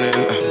morning.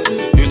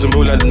 Used to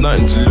move like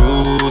nothing to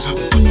lose.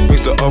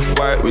 Mix the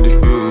off-white with the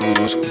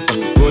blues.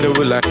 Golden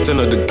with like 10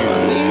 of the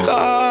goons.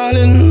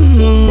 Calling,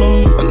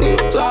 money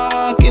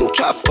talking,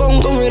 trap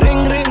phone going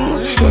ring ring.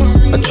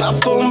 A trap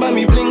phone by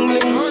me bling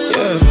bling,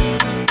 yeah.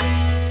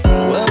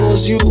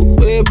 was you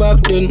way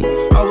back then.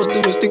 I was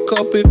doing stick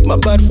up with my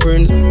bad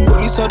friends.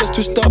 Police had us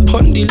twist up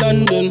on the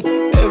London.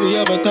 Every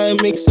other time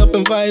mix up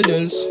in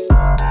violence.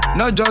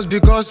 Not just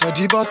because I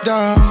G-boss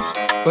down,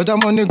 but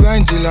I'm on the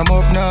grind till I'm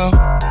up now.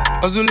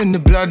 Hustle in the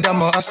blood, I'm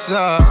a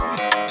hustler.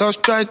 Tough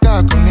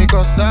striker, come make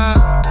us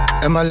start.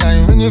 And my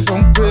line ringing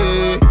from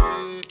grey.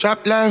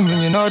 Trap line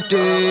ringing all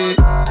day.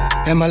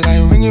 And my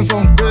line ringing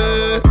from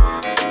grey.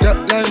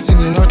 Yep, line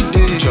singing all day.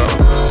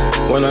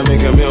 When I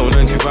make a meal,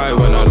 95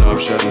 when I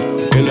love shit.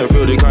 In the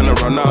field, they kinda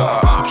run out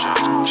of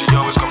options. She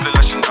always comes to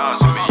let she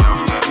dance with me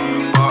after.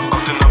 But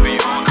often I'll be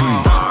on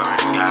call.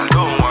 Yeah,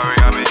 don't worry,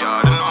 I'll be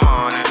out in the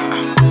morning.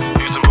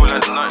 Used to move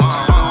like the night.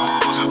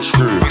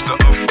 True. Mix the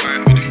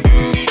off-white with the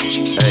booze.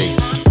 Hey,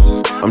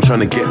 I'm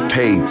trying to get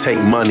paid,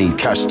 take money,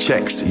 cash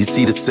checks. You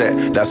see the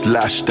set, that's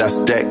Lash, that's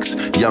Dex.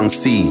 Young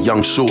C,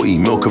 Young Shorty,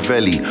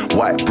 Milcavelli.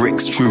 White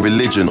bricks, True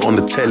Religion, on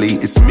the telly,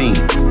 it's me.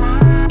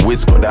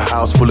 Wiz got the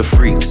house full of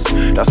freaks.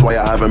 That's why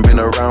I haven't been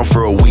around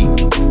for a week.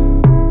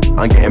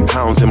 I'm getting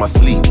pounds in my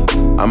sleep.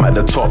 I'm at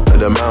the top of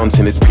the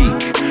mountain, it's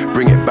peak.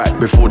 Bring it back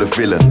before the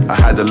villain. I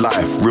had a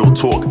life, real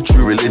talk,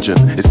 true religion.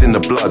 It's in the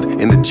blood,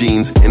 in the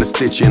jeans, in the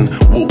stitching.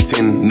 Walked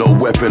in, no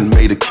weapon,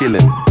 made a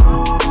killing.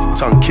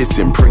 Tongue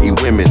kissing, pretty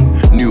women.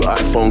 New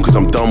iPhone cause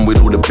I'm done with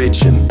all the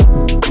bitching.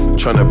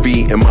 Tryna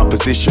be in my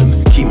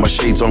position. Keep my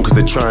shades on cause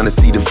they're trying to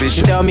see the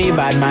vision. Tell me,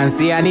 bad man,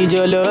 see I need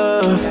your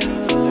love.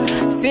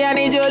 See I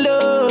need your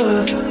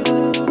love.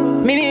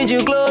 Me need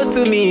you close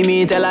to me.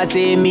 Me tell her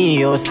say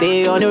me, oh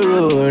stay on the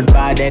road.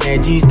 Bad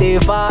energy stay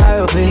far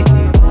away.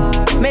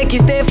 Make you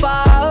stay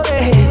far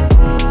away.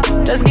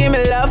 Just give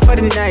me love for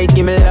the night.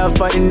 Give me love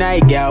for the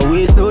night. Girl,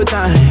 waste no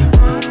time.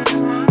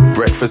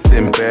 Breakfast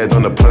in bed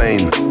on a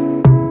plane.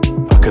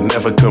 I could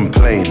never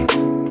complain.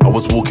 I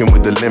was walking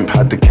with the limp,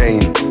 had the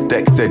cane.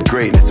 Deck said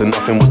greatness and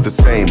nothing was the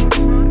same.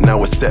 Now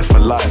we're set for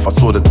life. I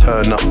saw the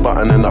turn up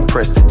button and I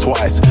pressed it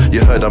twice.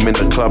 You heard I'm in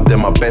the club, then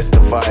my best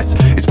advice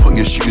is put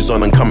your shoes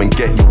on and come and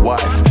get your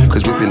wife.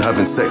 Cause we've been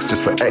having sex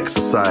just for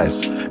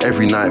exercise.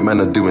 Every night man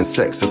are doing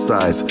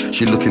sexercise.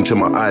 She look into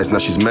my eyes, now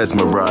she's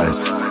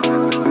mesmerized.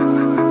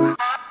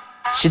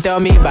 She tell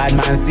me, bad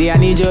man, see I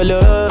need your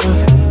love.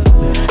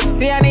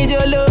 See I need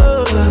your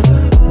love.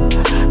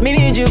 Me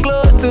need you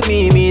close to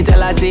me. Me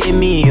tell her say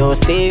me, oh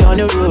stay on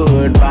the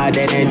road. Bad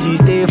energy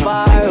stay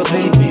far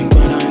away.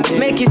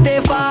 Make you stay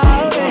far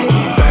away.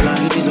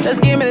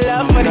 Just give me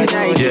love for the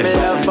night. Give me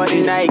love for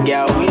the night,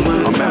 girl.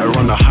 I met her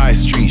on the high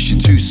street, she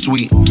too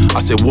sweet. I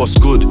said, what's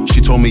good?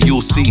 She told me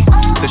you'll see.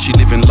 Said she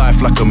living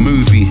life like a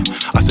movie.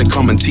 I said,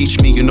 come and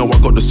teach me, you know I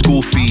got the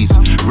school fees.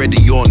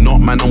 Ready or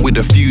not, man, I'm with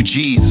a few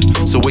G's.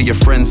 So where your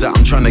friends at?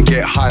 I'm trying to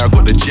get high, I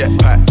got the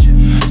jetpack.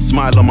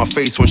 Smile on my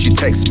face when she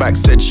texts back.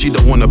 Said she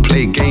don't wanna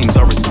play games,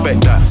 I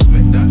respect that.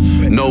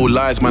 No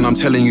lies, man, I'm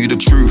telling you the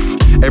truth.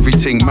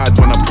 Everything mad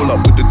when I pull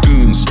up with the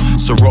goons.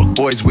 So rock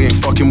boys, we ain't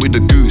fucking with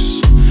the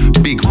goose.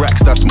 Big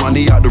racks, that's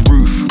money out the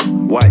roof.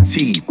 White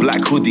tee,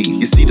 black hoodie,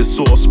 you see the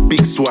sauce,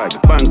 big swag,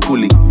 bang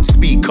coolie.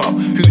 Speak up,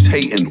 who's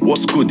hating,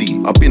 what's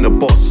goodie? I've been a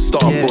boss,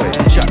 star boy,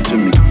 chat to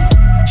me.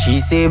 She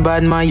say,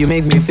 bad man, you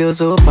make me feel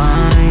so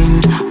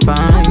fine,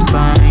 fine,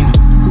 fine.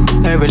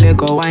 Every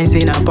little wine, say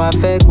na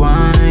perfect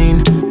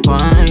wine,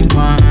 wine,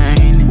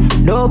 wine.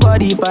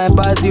 Nobody fight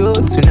past you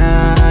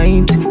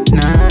tonight,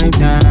 night,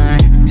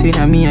 night. Say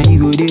na me and you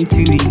go there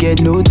till we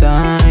get no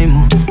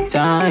time,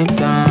 time,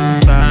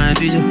 time.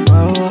 Balance it up,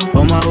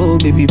 oh my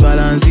old baby,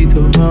 balance it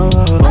up,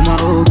 oh my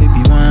old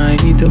baby, wine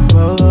it up,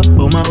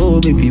 oh my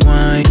old baby,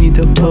 wine it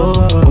up,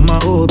 oh my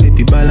old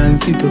baby,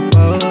 balance it up,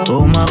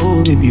 oh my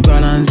old baby,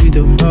 balance it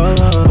up,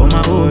 oh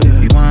my old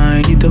baby,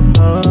 wine it up,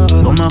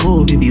 oh my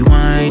old baby,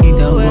 wine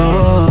it up.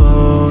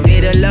 Oh.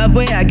 Say the love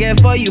way I get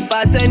for you,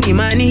 pass any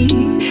money,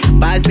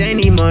 pass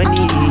any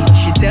money.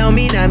 She tell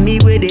me that me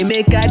where they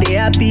make her they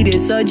happy, they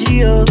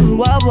surgery, oh.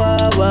 Whoa,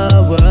 whoa,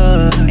 whoa,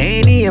 whoa.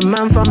 Any a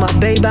man for my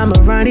babe, I'ma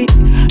run it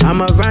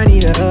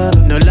up.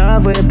 No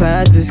love way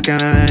past this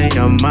kind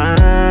of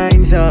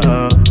mine, so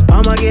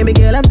I'ma give me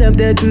girl, I'm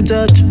tempted to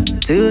touch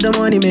till the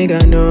money make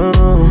I know.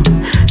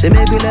 Say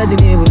make we let the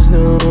neighbors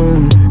know.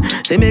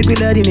 Say make we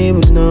let the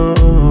neighbors know.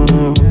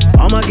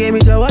 I'ma give me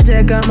to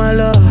check out my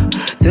love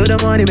till the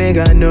money make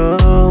I know.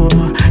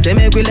 Say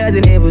make we let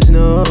the neighbors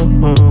know.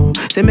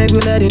 Say make we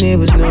let the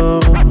neighbors know.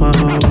 No.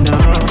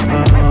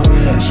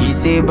 She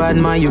say, bad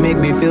man, you make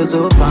me feel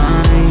so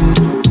fine,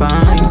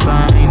 fine,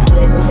 fine.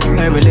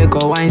 Every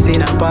little wine, say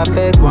na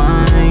perfect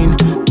wine, wine,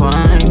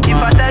 wine. If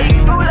I tell you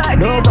do like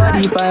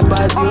nobody fight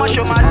past you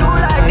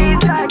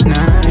tonight,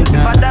 night,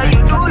 night.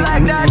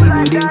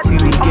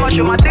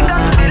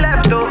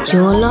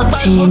 You're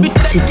locked in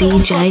to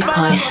DJ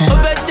Python.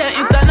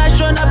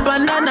 International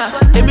banana,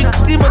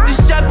 Timothy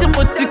Sharp,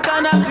 Timothy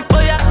Kana. Oh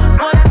yeah,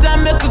 one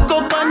time make a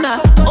go corner.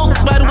 Oh,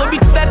 but we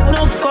be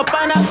techno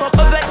copana.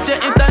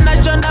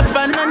 International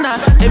banana,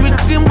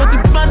 Timothy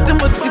Plant,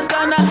 Timothy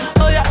Kana.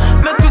 Oh yeah,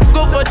 make it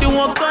go for the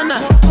one corner.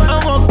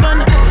 One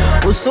corner.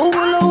 Oh, so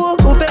low,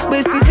 oh, fake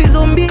basis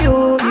zombie,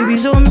 oh, you be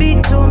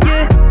zombie,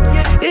 yeah.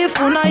 If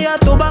unaya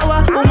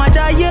tobawa, oh my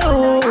jaye,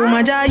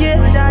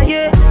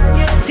 yeah.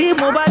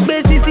 Timo back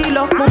basis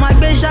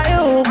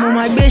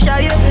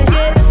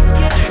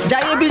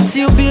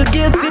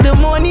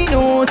morning,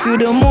 oh, till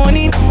the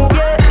morning.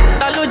 Yeah.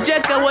 Hello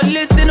Jack, I will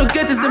listen to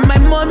get is in my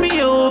mommy,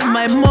 oh,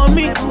 my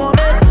mommy.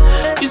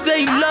 You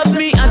say you love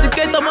me, and to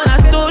get them on a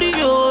story,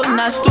 oh,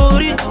 na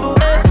story.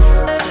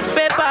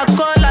 Paper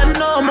call, I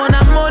know I'm on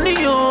a money,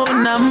 oh,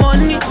 na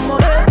money.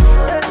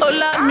 Oh,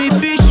 let me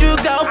be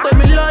sugar, put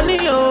me lonely,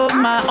 oh,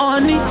 my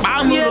honey.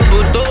 I'm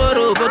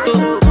roboto,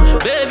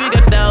 baby,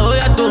 get down, oh,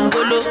 yeah, don't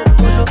go low.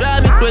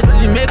 Drive me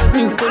crazy, make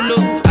me go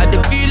low. I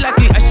dey feel like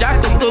a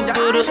shack of go.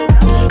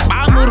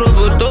 I'm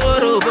roboto,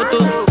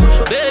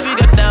 baby,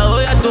 get down, oh,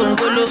 yeah, don't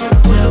go low.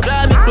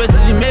 Drive me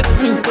crazy, make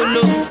me go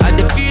low. I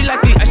dey feel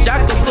like a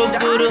shack of go.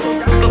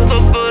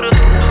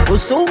 Oh,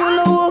 so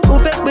low, oh,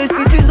 fake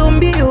basis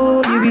zombie,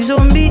 oh, you be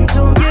zombie,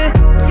 yeah.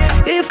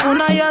 If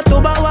unaya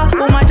tobawa,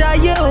 oh my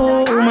jaye,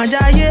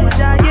 yeah.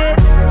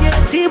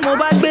 Ti mo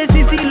ba gbe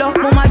sisi lo,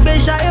 mo ma gbe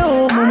shaye,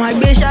 oh, mo ma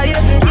gbe shaye,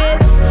 yeah.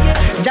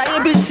 Jaye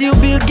be till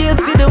be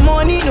guilty the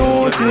morning,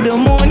 oh, till the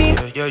morning.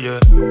 Yeah.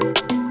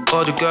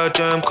 All the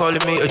goddamn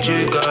calling me a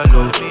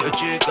gigolo.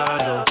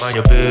 Mind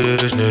your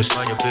business.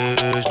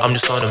 I'm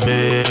just on a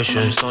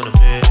mission.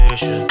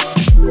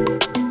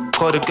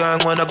 Call the gang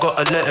when I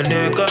gotta let a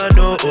nigga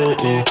know.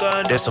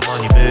 There's some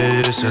money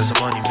missing.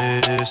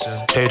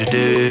 Pay the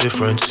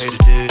difference. Yeah.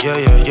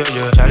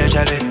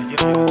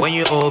 Chale. When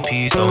you OP,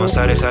 don't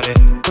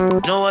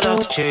sale. No one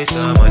else to chase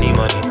the money.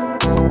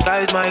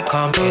 Guys might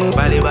come in,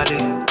 bally.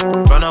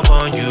 Run up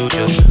on you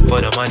just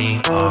for the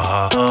money. For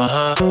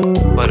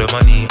the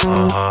money. For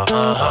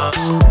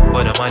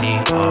the money.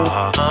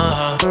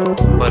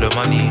 For the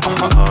money.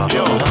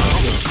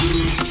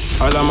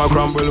 I like my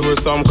crumble with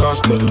some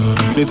custard.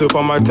 Need to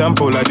find my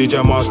tempo like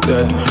DJ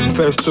Mustard.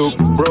 First took,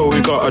 bro,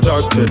 we got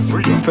adopted.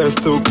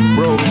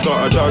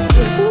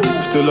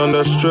 Still on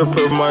the strip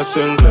of my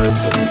singlet.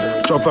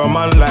 Drop a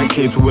man like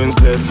Kate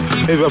Winslet.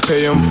 If you're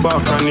paying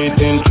back, I need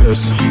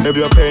interest.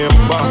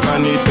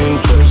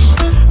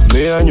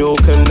 Me and you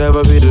can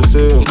never be the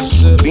same.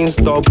 Been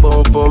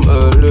stubborn from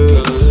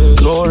early.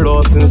 No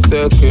loss in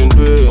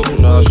secondary.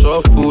 Now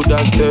short food,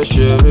 that's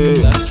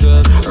tertiary.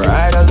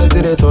 Right as I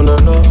did it on the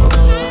law,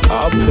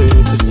 I'll pay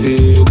to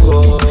see you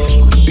go.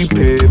 We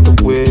paved the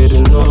way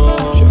to know.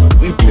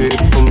 We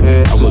paved from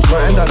here. I was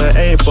writing down an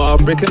 8 bar,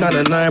 breaking down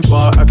a 9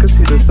 bar. I can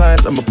see the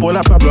signs, I'm a ball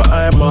like Pablo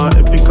Aimar.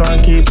 If you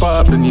can't keep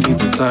up, then you need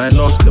to sign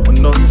off. Said we're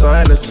not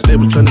signers, they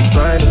were trying to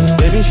sign us.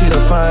 Maybe she the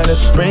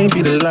finest, brain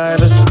be the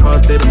livest.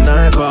 Can't stay the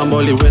night, but I'm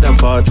only with her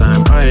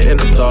part-time. I ain't in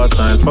the star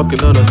signs,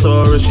 fucking on a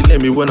tourist. She let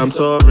me when I'm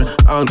touring,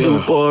 I don't do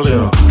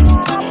boring.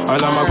 I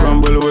like my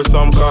crumble with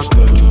some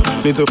custard.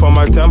 Need to find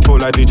my tempo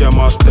like DJ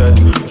Mustard.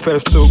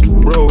 First took,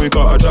 bro, we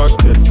got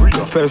adopted.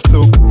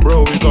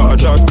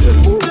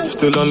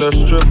 Still on the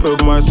strip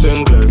of my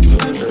singlet.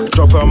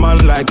 Drop a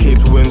man like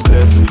Kate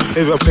Winslet.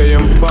 If you're paying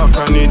back,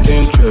 I need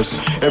interest.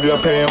 I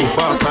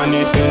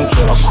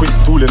quit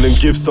stooling and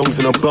give songs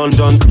in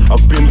abundance.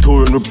 I've been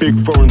touring with big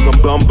foreigns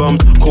and bum bums.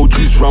 Cold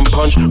juice, rum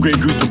punch, grey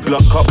goose with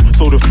black cups.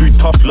 So the food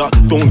tough luck,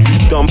 don't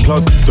use dumb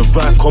plugs. The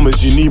vibe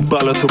comments, you need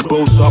baller to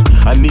boast up.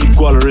 I need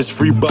guala, it's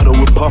free butter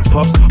with puff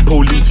puffs.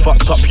 Police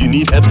fucked up, you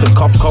need F's to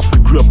cuff. We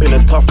grew up in a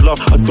tough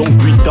love, I don't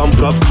greet dumb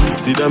gloves.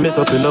 See them miss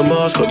up in the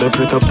marsh, got the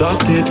prick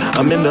abducted.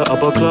 I'm in the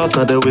upper class,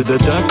 now the ways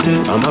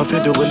adapted. I'm happy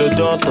doing the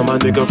dance, now my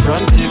nigga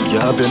frantic.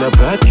 Yeah, I've been a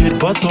bad kid,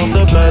 bust off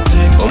the bad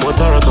thing. On my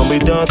Tara, can we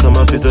dance? I'm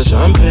a piece of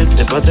champagne.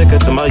 If I take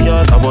it to my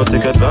yard, I won't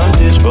take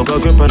advantage. But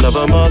got grip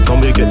another mask, can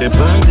we get the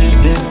bandit?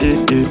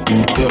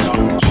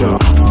 Yeah, sure.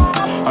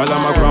 I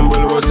like my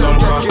crumble with some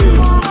custard.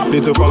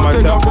 Need to find my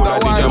tempo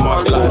like DJ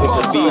Mustard.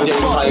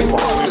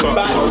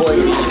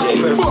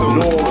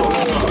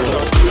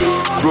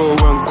 Bro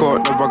went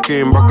caught, never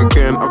came back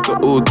again. After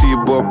OT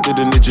Bob,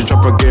 didn't need to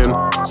drop again.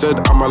 Said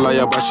I'm a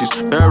liar, but she's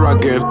here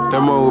again.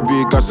 Them all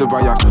be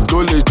Casivaya,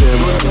 knowledge them.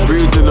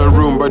 Breathe in a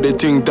room, but they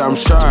think damn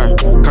shy.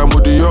 Come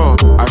with the yo,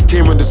 I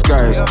came in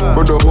disguise.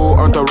 Bro, the whole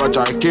entourage,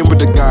 I came with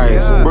the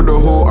guys.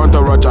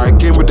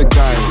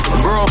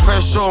 Bro,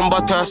 fresh on,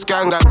 but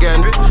gang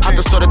again. Had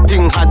to sort of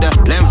thing, had the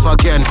length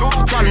again.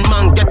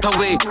 Gunman, get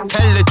away,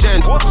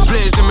 intelligent.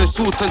 Blaze them in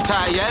suit and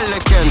tie,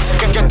 elegant.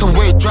 Get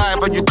away,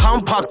 driver, you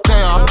can't park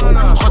there.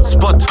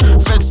 Hotspot,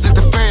 feds is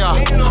the fair.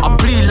 I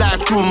bleed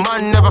like you,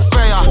 man, never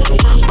fair.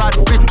 Bad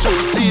bitch,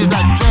 sees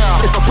like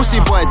Drea. If a pussy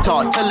boy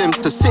talk, tell him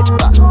to sit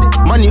back.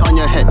 Money on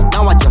your head,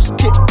 now I just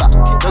kick back.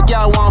 The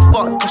girl want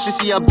fuck, cause she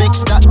see a big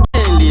stack.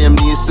 Hey, Liam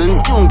Neeson,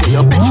 you don't get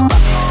your bitch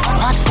back.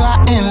 Packs fly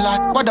in like,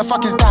 what the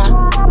fuck is that?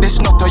 This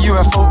not a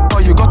UFO,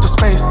 but you go to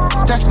space.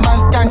 This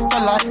man's gangster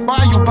like,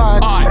 why you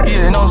bad?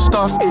 Yeah, no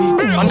stuff,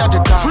 under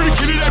the car. Free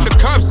killing them the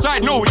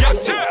curbside, no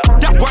reacting.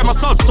 That boy my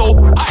son, so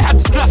I had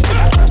to slap him.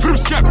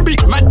 Fruits get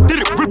beat, man, did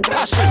it with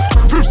passion.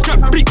 Fruits get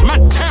beat,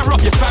 man, tear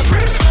up your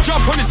fabrics.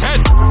 Jump on his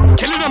head,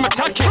 killing them,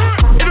 attacking.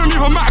 It don't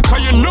even matter,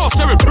 cause you know,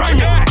 so it's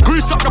banging.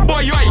 Grease up the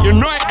boy, you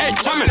know it ain't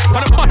jamming.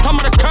 From the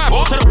bottom of the curb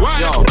to the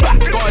wire. Yo,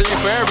 gotta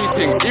live for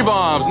everything, even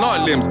arms,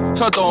 not limbs.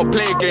 So don't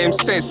play games,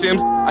 Saint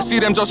Sims. I see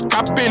them just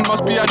capping,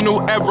 must be a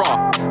new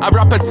era. I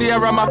wrap a tear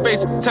around my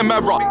face,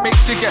 Temera.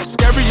 Makes it get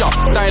scarier,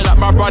 dying like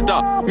my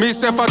brother. Me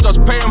self, I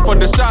just pay him for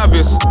the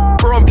service.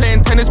 Bro, I'm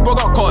playing tennis, but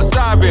got caught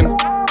serving.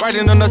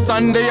 Riding on a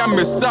Sunday, I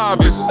miss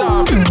service.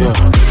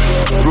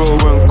 Yeah. Bro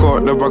went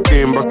caught, never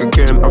came back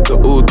again. After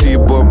OT,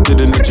 Bob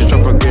didn't need to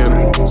chop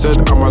again.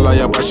 Said I'm a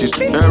liar, but she's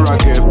here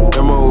again.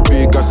 MOB,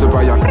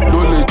 Gassivaya,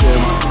 don't leave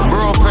them.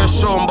 Bro, fresh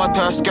shown, but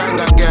her gang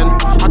again.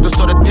 Had to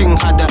sort of thing,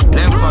 had the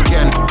length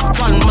again.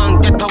 One man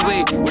get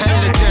away,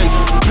 intelligent.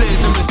 Blaze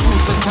them in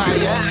suit and tie,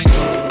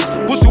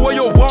 yeah. Pussy, what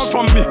you want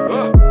from me?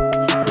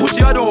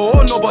 Pussy, I don't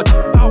owe nobody.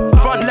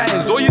 Front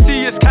lines, all you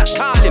see is cats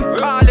calling.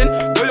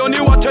 They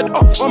only wanted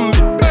up from me.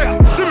 Hey,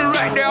 see me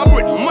right there, I'm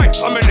with my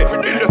family.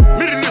 In the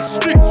middle of the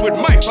streets with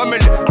my family.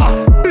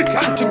 Big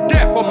hunting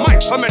there for my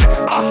family.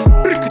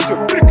 Brick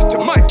it to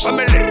my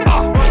family.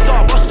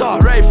 Bust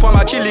up, right from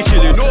a killy,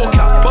 no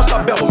cap. Bust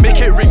a bell, make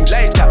it ring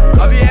like that.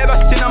 Have you ever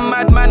seen a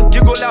madman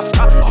giggle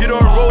after? You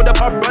don't roll up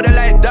a brother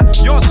like that.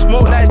 You don't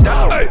smoke like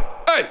that.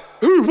 Hey,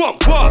 who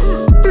want what?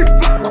 Big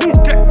fat cool,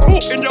 get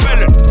caught in your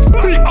melon.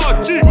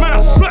 BRG, man, I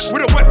slap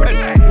with a weapon.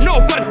 No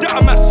Van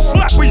Damme, man,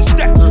 slap with your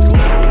step.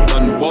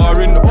 Done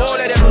barring all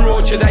of them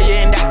roaches. I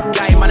ain't that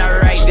guy, man, I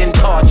rising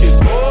torches.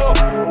 Oh,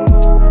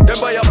 them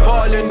by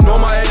appalling, no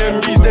my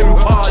enemies, them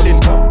falling.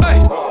 Hey,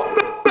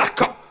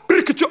 back up,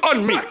 break it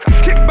on me.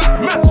 Kick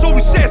back, man, so we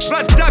say it's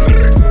Van Damme.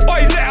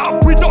 Oi, let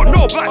up, we don't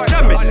know about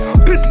damage.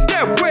 This is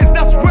their ways,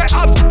 that's where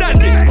I'm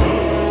standing.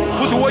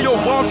 Pussy, what you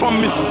want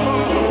from me?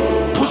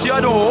 Pussy,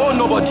 I don't owe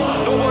nobody.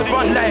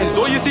 Front lines,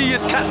 all you see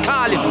is cats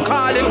calling.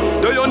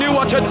 They only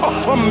wanted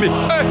up from me.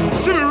 Hey,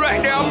 see me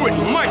right there, I'm with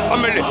my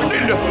family.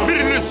 In the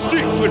middle of the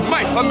streets with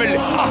my family.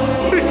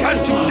 Big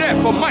hunting there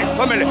for my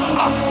family.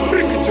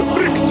 Brick it to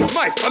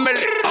my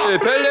family. Hey,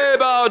 Pele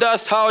bow,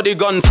 that's how the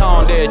gun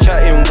sound. They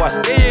chatting what's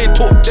they ain't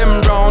talk them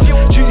round.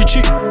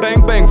 Cheat,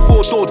 bang, bang,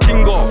 photo,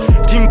 tingo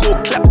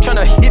clap,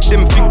 tryna hit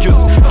them figures.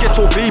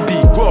 Ghetto baby,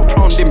 grow up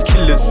round them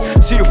killers.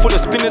 See you full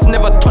of spinners,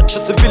 never touch a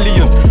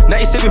civilian.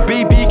 97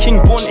 baby, king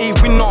born a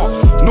winner.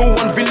 No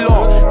one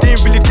villa, they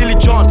ain't really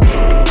diligent.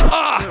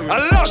 I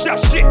love that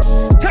shit.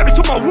 Tell me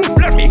to my roof,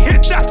 let me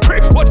hit that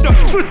prick. What the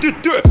fuck did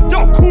you do?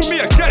 Don't call me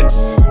again.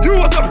 You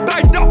wasn't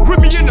banged up with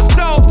me in the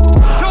cell.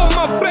 Tell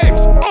my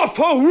babes, off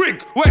her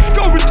wig. We're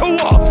going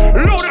to war.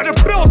 Load out the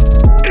bills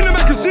in the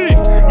magazine.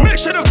 Make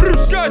sure the blue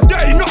skirt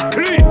dirty, not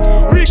clean.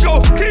 We go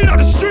clean out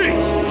the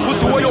streets.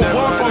 Pussy, what you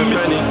want from me?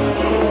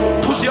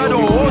 Pussy, I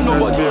don't owe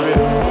nobody.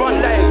 Front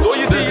lines, all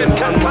you see is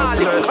cats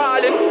calling.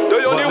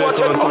 They only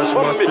wanted up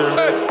from me.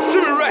 Hey, see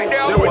me right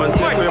there, I'm with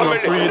my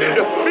family. In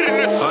the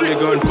middle of the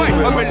streets with my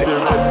family.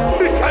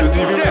 Big hands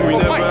there for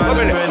my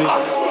family.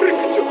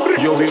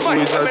 Yo, we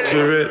always have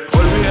spirit.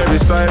 All we hear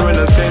is siren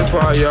and skank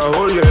fire.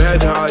 Hold your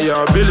head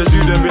higher. Build as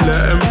you, then build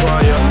an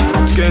empire.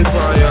 Skank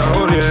fire.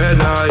 Hold your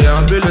head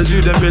higher. Build as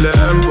you, then build an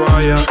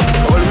empire.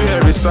 All we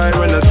hear is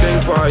siren and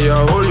skank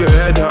fire. Hold your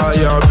head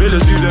higher. Build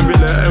as you, then build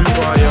an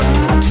empire.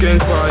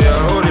 Skank fire.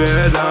 Hold your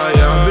head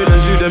higher. Build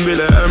as you, then build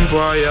an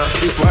empire.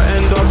 If I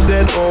end up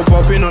dead or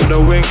popping on the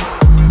wing,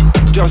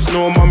 just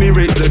know mommy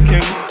raised the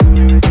king.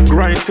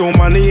 Grind till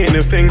money ain't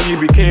a thing. He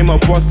became a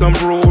boss and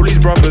brought all his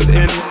brothers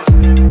in.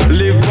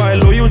 Live by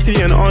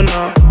loyalty and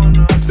honor.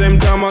 Same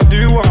time I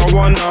do what I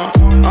wanna.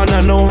 And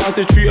I know how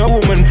to treat a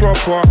woman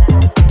proper.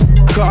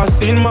 Cause I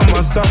seen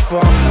mama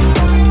suffer.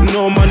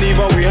 No money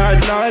but we had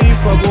life.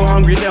 I go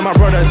hungry let my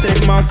brother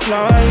take my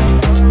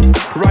slice.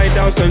 Ride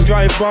outs and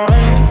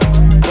drive-bys,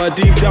 but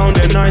deep down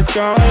they're nice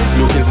guys.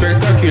 Looking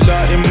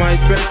spectacular in my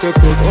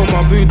spectacles. All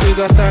my booties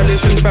are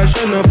stylish and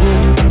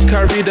fashionable.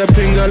 Carry the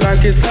finger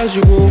like it's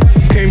casual.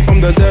 Came from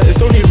the dirt,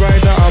 it's only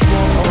right that I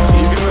bought.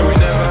 Even when we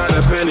never had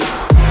a penny,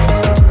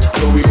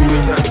 so we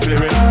always had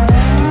spirit.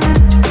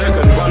 They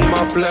can burn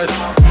my flesh,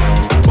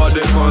 but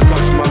they can't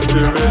touch my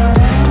spirit.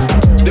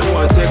 They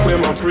want to take away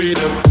my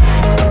freedom,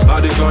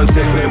 but they can't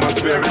take away my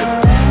spirit.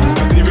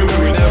 Cause even when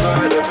we never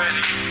had a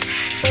penny,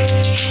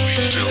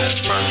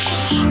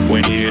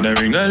 when you hear the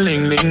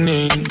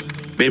ring-a-ling-ling-ling,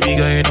 baby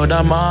girl, you know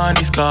that man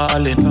is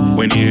calling.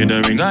 When you hear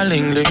the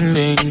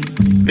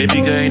ring-a-ling-ling-ling,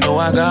 baby girl, you know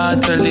I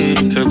got to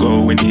leave to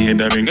go. When you hear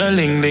the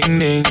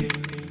ring-a-ling-ling-ling,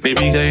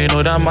 baby girl, you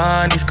know that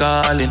man is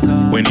calling.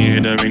 When you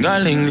hear the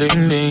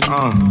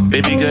ring-a-ling-ling-ling,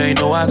 baby girl, you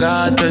know I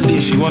got to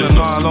leave. She wanna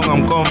know how long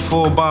I'm gone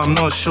for, but I'm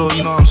not sure.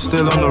 You know I'm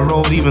still on the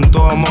road, even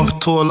though I'm off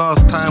tour.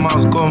 Last time I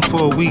was gone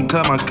for a week,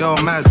 got my girl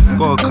mad.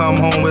 Gotta come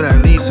home with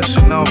at least a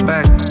Chanel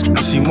bag. And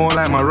she more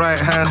like my right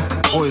hand.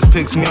 Always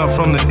picks me up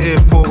from the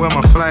airport where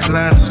my flight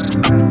lands.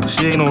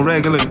 She ain't no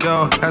regular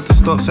girl. Had to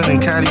stop sending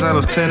caddies, I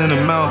was 10 in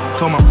the mail.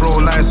 Told my bro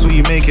life so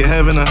you make it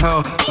heaven or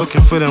hell.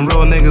 Looking for them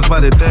real niggas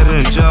but they're dead or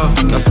in jail.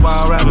 That's why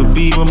I'd rather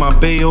be with my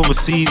bae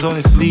overseas.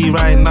 Honestly,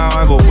 right now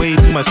I got way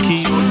too much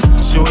keys.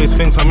 She always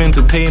thinks I'm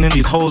entertaining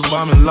these hoes, but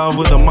I'm in love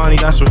with the money,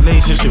 that's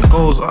relationship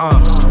goals,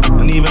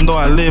 And even though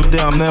I live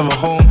there, I'm never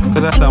home.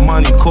 Cause that's that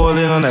money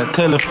calling on that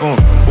telephone.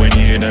 When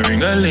you hear the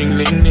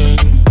ring-a-ling-ling-ling,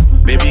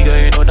 baby girl,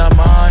 you know that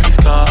man is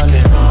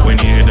calling. When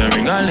you hear the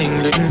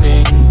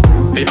ring-a-ling-ling-ling,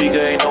 baby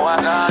girl, you know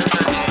I got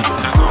to leave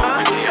to go.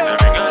 When you hear the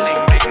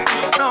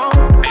ring-a-ling-ling-ling,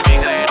 baby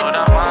girl, you know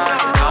that man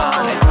is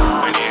calling.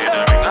 When you hear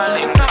the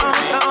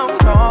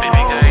ring-a-ling-ling-ling,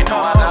 baby girl, you know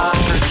I got to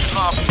leave.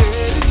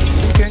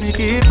 Can you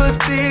keep a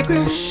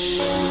secret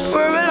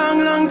for a long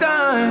long, long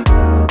time.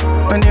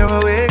 When you're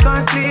awake or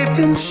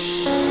sleeping,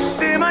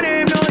 say my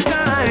name no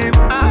time.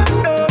 I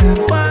don't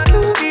want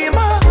to be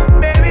my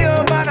baby,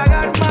 oh, but I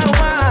got my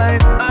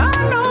wife. I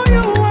know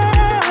you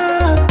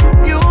want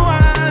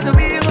to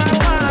be my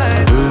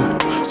wife.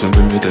 So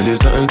let me tell you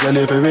something, girl,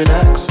 if you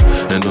relax.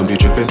 And don't be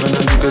tripping on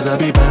them because I'll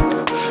be back.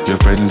 Your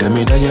friend tell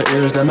me that your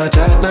ears, them a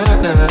chat, nah.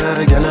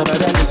 Girl,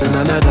 nobody listen,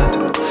 none of that.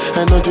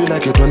 And don't you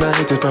like it when I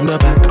hit it from the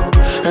back?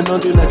 And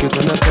don't you like it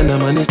when I spend the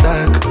money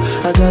stack?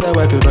 I got a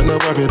wife, but no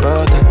worry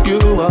about that. You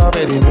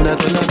already knew that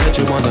when I met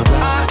you on the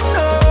block. I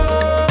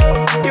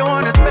know you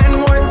wanna spend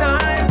more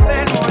time,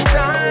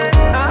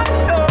 I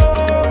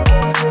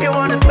know you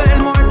wanna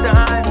spend more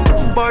time.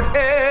 But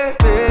hey,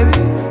 baby,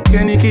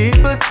 can you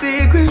keep a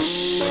secret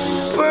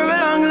for a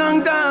long,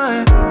 long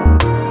time?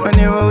 When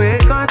you're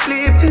awake or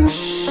sleeping,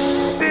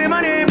 say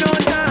my name no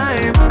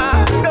time.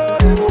 I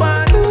don't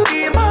want to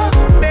be my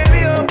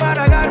baby, oh, but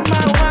I got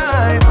my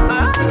wife. I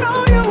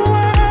know you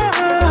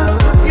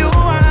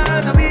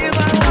want to be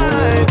my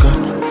wife. Oh God,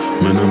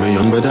 me know me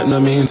young, but that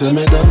not mean tell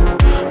me dumb.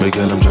 Me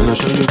girl, I'm tryna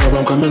show you where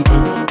I'm coming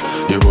from.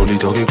 You're only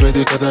talking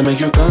crazy cause I make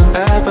you come.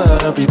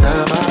 Every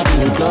time I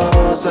bring you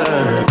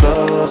closer,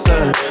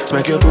 closer.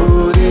 Smack your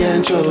booty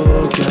and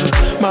choke ya.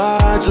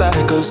 March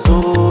like a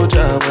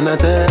soldier when I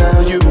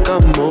tell you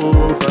come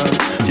over.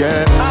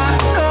 Yeah. I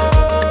know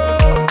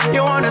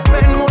you wanna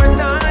spend more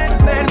time,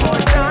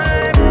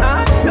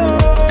 I know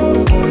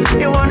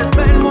you wanna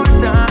spend more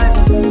time.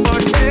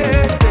 But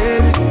hey,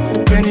 baby,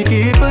 can you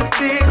keep a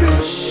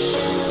secret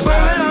for a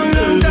long,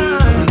 long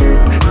time?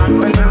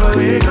 When you're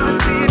awake or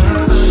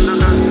sleeping,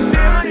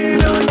 say my name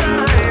no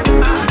time.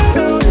 I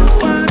know you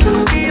want to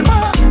be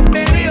my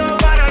baby, oh,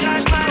 but I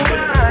got my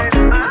wife.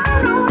 I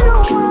know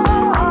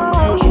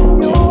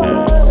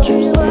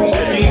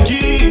Shaking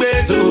keep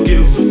it so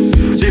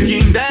cute,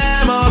 shaking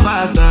them off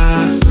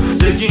faster.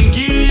 Shaking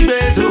keep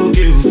it so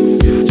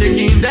cute,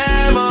 shaking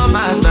them off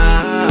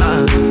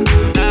faster.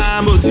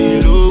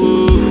 Namotilo,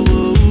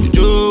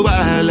 jo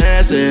wa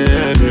lese,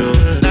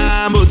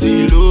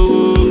 namotilo,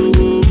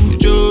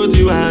 jo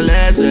ti wa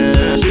lese.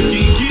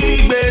 Shaking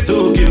keep it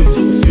so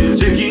cute,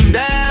 shaking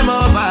them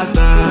off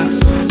faster.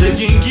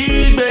 Shaking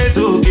keep it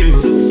so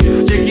cute,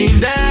 shaking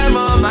them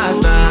off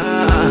faster.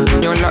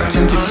 You're locked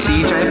into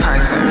DJ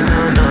Python.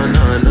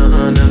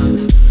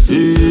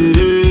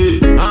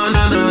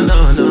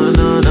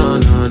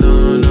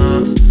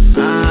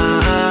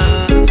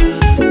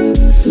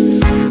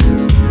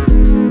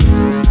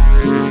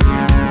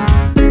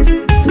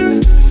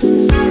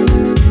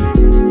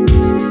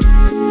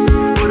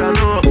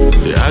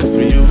 They ask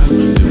me you,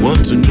 they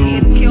want to know.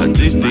 I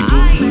taste they go,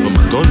 but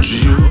my country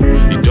you.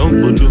 It don't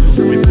follow,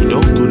 people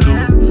don't go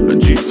low.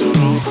 And she's so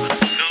raw.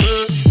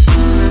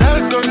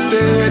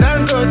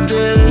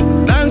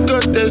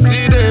 Dangote,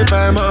 see they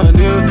find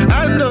money.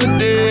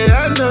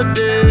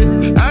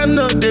 I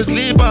know they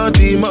sleep on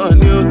the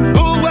money.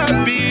 Who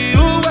happy,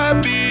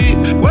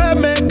 where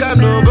make I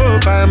no go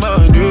find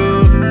money?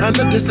 I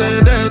know they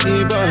send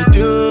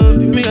anybody.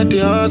 Me at the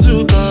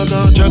hustle, go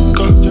check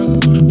up.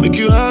 Make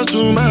you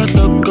hustle, my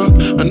luck up.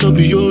 I know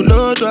be your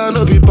lord, I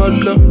know be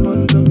baller.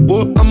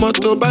 Oh, I'm a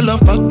to baller,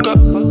 fuck up.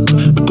 I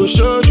go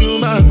show you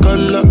my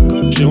color.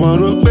 She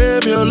want to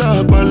baby, you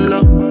love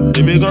baller.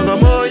 Let me go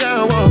more,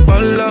 yeah, I want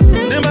baller.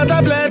 They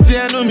matter plenty,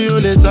 I know me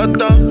only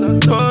satan.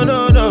 Oh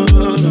no, no.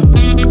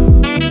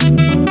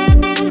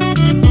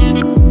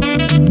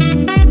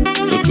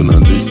 Looking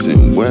and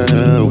listen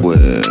well.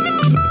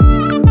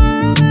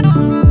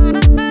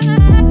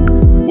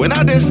 When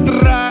I dey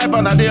strive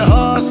and I dey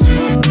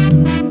hustle,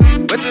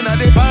 waiting I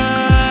dey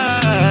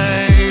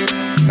find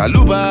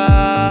Kaluba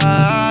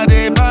I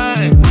dey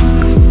find.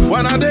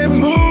 When I dey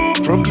move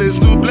from place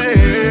to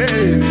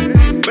place,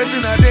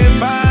 waiting I dey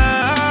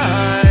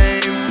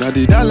find. Now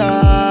the dollar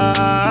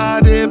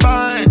I dey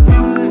find.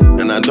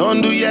 And I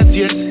don't do yes.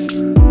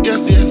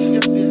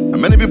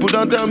 And many people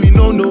don't tell me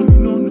no.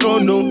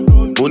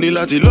 Only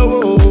láti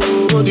lówó,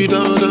 di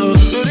dandan.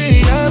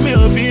 Torí ìyá mi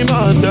ò bí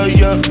mọ̀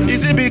ọ̀dọ̀.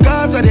 Is it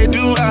because I dey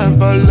do am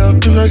for love?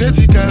 If I get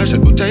the cash, I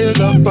go jayé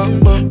lọ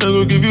pọ̀pọ̀. I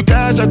go give you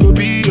cash, I go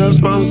be your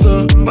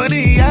sponsor.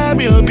 Money ìyá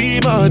mi ò bí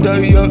mọ̀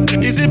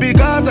ọ̀dọ̀. Is it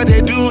because I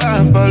dey do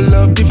am for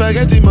love? If I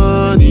get the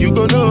money, you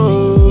go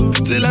know.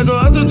 Till I go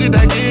hustle till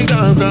that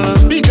kingdom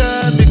come.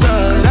 Because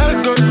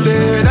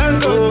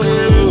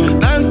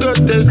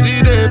Dangote,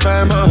 see they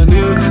find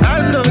money.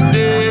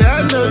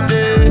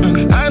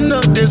 I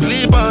know they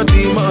sleep on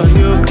the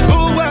money. Who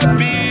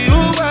happy,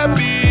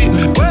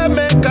 where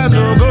make I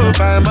no go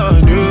find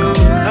money?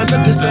 I know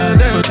they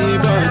send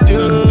anybody.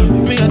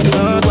 Me and the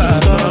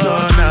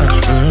hustle now.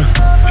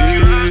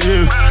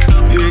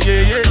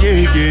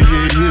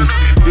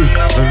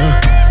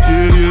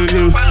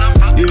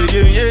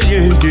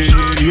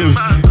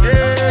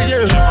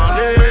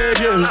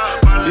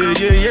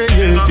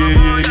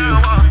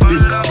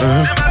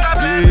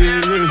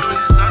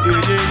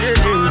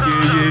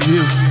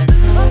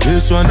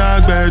 This one I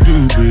do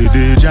with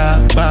the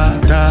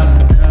jabata.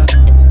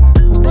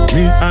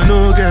 Me I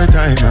no get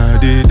time, I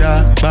did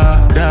da.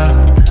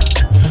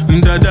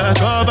 Dada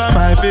cover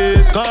my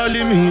face,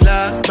 calling me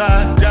like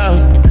Bajao.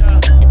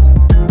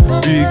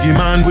 Biggie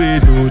man, we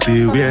know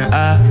they wear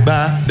a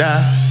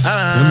bada.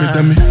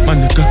 Tell me, my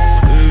nigga,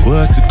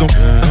 what's it gon'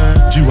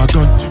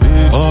 G-Wagon,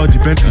 all the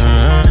Bentley,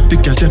 the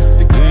girl them,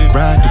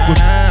 ride the whip.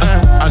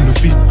 I no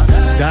fit,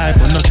 die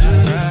for nothing.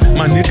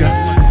 My nigga,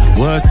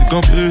 what's it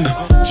gon'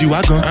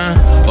 G-Wagon,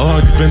 all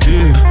the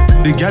Bentley,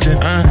 the girl them,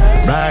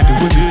 ride the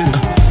whip.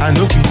 I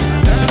no fit,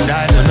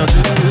 die for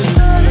nothing.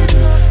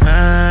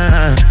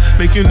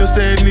 Make you no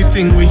say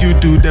anything when you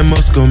do, they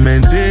must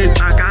commend it.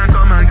 I can't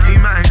come and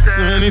keep myself.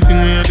 So anything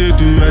when I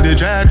do, I they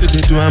try to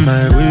do on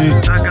my way.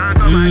 I can't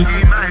come and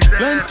keep myself.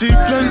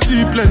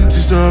 Plenty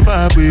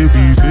survive where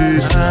we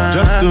face.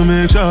 Just to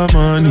make sure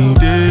money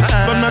day.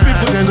 But my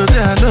people can go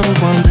say I know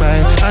one buy,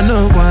 I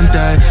know one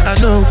die, I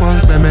know one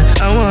payment.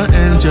 I want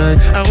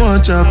enjoy, I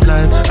want job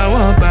life, I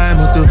want buy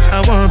motor, I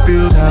want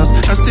build house,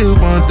 I still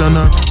want to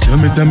know. Tell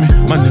me,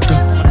 my nigga,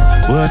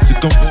 what's it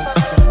gon'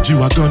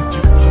 G-Wagon,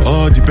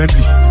 all the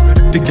Bentley,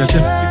 the girl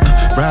them,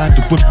 ride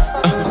the whip,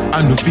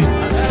 I no fit,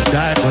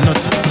 die for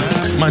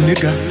nothing. My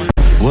nigga,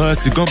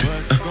 what's it gon' be?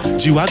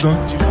 G-Wagon,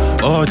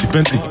 all the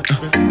Bentley,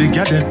 the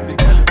girl them,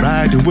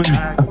 ride the whip.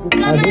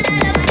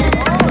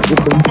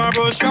 My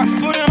bro shot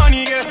for the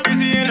money, get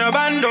busy in a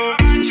bando.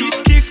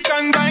 Chief Keef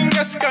gang bang,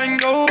 yes gang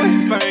go.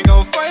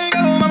 Figo,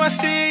 mama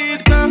see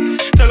it.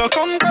 Tell her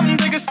come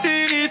take a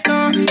seat.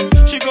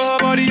 She go her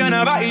body and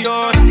her body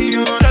on.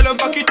 Tell her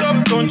back it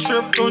up, don't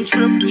trip.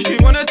 She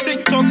wanna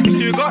TikTok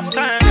if you got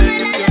time.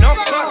 If you not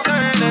got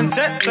time, then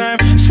take time.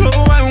 Slow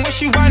wine when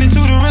she whining to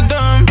the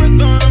rhythm.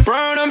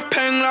 Brown and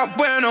peng like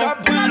bueno.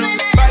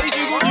 Body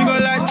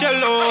jiggle like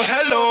jello.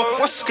 Hello,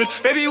 what's good?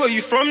 Baby, where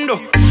you from though?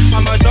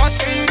 I'm a dark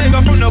skin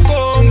nigga from the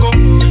Congo.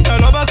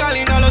 Tell her back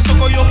dans le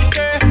soko yo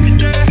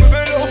quitté. With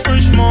a little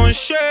Frenchman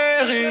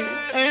chéri.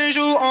 Un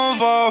jour on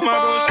va, my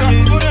bro shot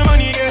for the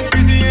money, get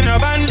busy in a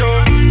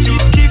bando.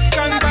 Chief Keef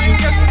gang bang,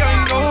 yes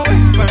gang go.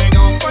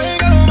 Figo,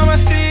 mama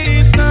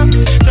see it.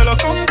 Tell her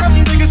come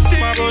take a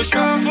seat. My bro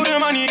shot for the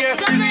money,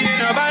 get busy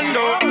in a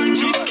bando.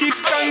 Chief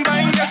Keef gang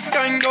bang, yes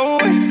gang go.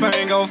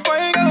 Figo,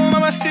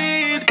 mama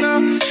see it.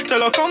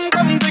 Tell her come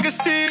take a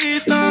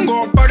seat.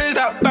 Got brothers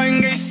that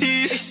bang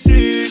ACs.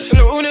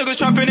 Little niggas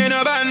trapping in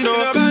a bando.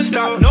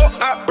 Stop, no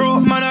app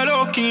broke, man, I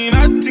low key.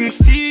 Mad thing,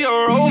 see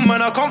your old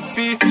man, I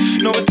comfy.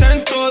 No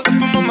 10 toes,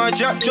 if I'm on my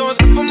Jack Jones.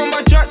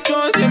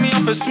 Hit me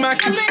off a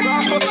smack.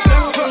 Right hook,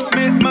 left hook,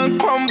 make man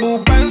crumble.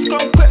 Bangs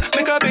come quick,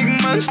 make a big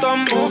man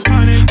stumble.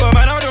 But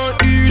man, I don't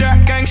do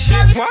that gang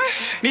shit. Why?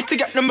 Need to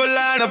get number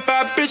line, a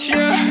bad bitch,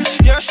 yeah.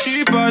 Yeah,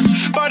 she bad,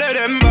 better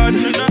than bad.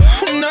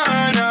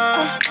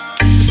 Nah.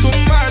 It's so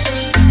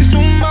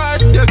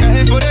mad. You got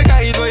it for the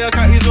guys, but your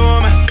cat is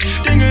home.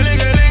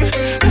 Ding-a-ling-a-ling,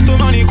 that's the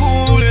money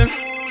coolin'.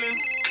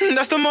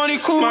 That's the money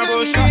coolin'. My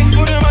bro shot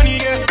for the money,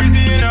 get busy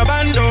in a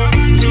bando.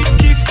 Chief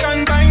Keef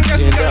gang bang,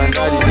 yes gang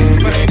go.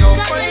 Figo,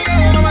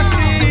 mama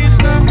see it.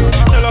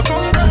 Tell her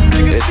come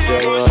take a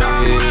seat. Bro shot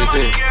for the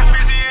money, get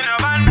busy in a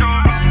bando.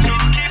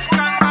 Chief Keef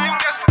gang bang,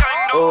 yes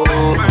gang go.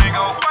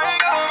 Figo,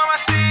 mama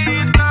see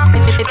it.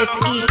 It's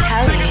E.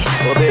 Kelly.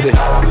 Oh baby,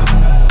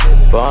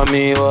 pour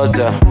me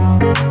water,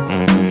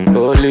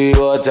 holy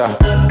water,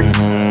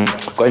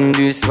 quench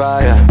this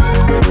fire.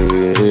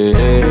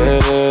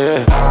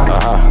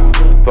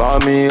 Pour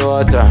me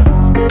water,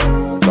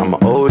 some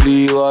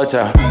holy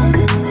water,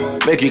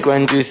 make it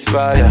quench this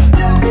fire.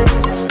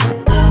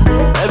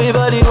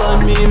 Everybody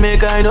want me,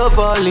 make I no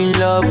fall in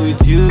love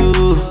with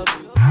you.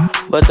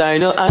 But I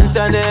no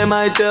answer them,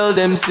 I tell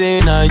them say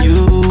na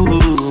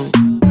you.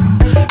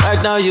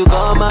 Right now you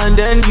come and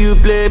then you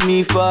play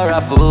me for a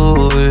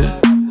fool.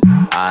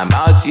 I'm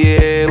out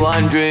here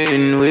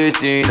wondering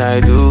waiting I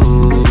do.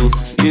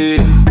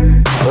 Yeah,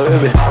 oh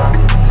baby,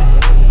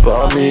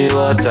 pour me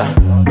water,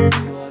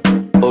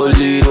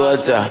 holy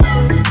water,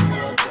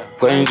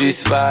 quench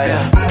this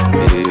fire.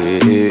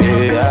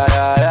 Yeah.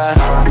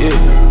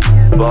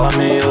 Pour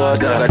me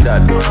water,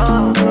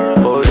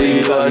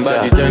 holy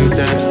water,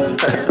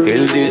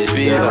 kill this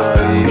fever.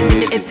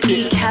 It's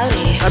E.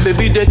 Kelly. My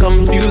baby they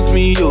confuse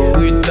me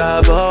with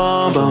a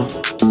bomb.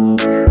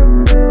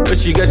 But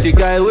she got the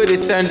guy where they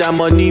send her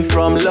money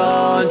from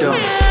London.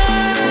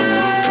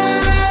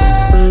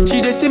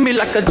 She they see me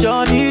like a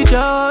Johnny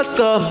just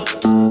come.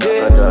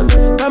 Yeah.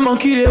 My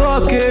monkey they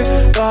walk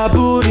it,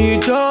 baboon he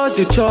just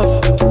the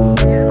chop.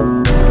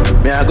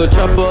 Me I go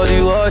chop all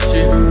the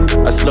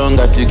washing, as long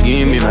as you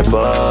give me my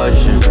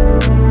passion.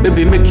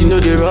 Baby make you know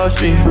they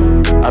rush me,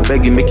 I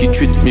beg you make you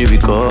treat me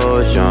with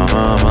caution.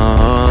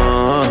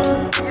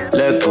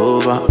 Leg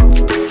over,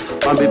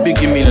 my baby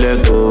give me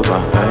leg over.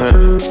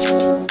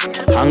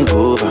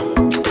 Hangover,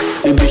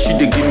 baby she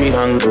dey give me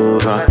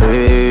hangover.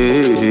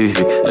 Hey,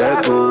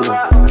 leg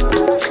over,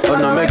 oh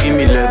no me give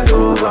me leg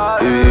over.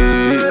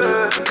 Hey,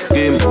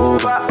 game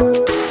over,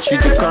 she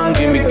dey come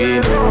give me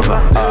game over.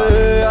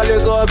 Hey, I dey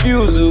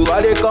confuse you, I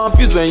I dey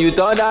confused when you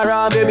turn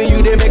around, baby,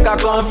 you dey make her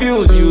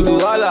confused. You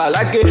do all I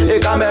like a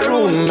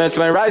Cameroon,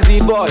 mesmerize the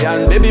boy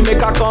and baby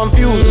make her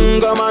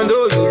confused.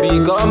 Commando, you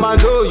be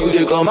commando, you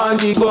dey command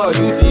the boy,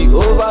 you the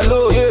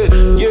overload.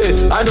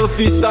 Yeah, I no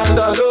fit stand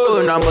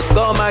alone. I must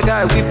call my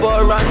guy, we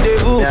for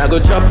rendezvous. Yeah, I go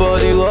chop all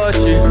the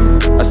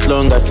washing, as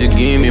long as you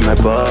give me my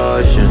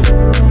passion.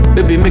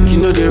 Baby, make you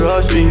know they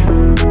rush me.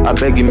 I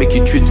beg you, make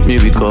you treat me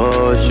with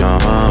caution.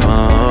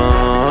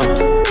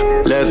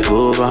 Leg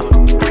over,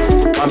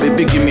 my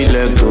baby, give me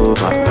leg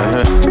over.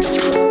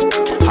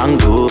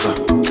 Hangover,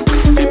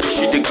 baby,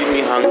 she dey give me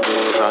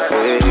hangover.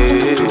 Hey,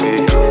 give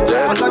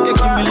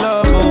me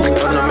love,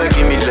 oh.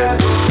 Give me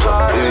leg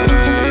over.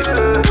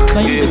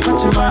 Now you dey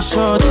catch my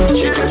shot, oh.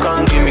 She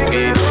can't give me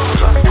game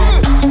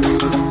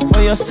over.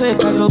 For your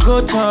sake, I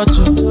go touch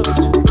you.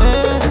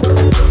 Hey.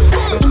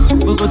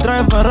 We go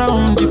drive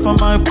around if for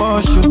my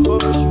Porsche.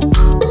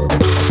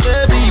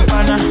 Baby,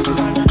 pana,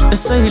 they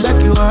say you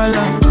like you all.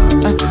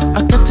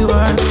 I get you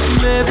all.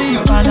 Baby,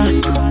 pana,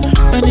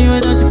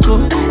 anywhere that you go,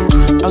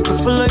 I can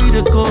follow you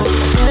to go.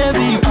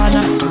 Baby,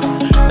 pana,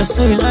 they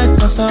say you like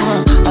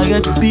cassava, I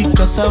get to big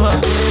cassava.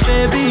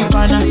 Baby,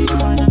 pana,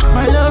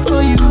 my love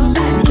for you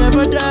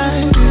never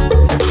die,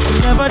 you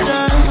never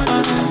die.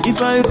 If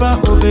I,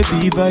 oh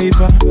baby, if I,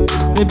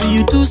 baby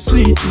you too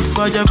sweet, if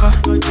I ever,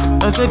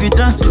 baby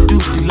dance it to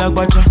the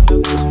lagwaja,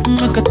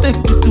 make I take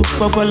you to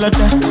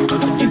Babalada.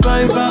 If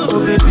I, oh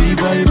baby,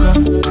 if I,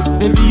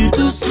 baby you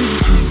too sweet,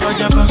 if I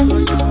ever,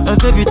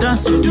 baby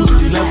dance it to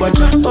the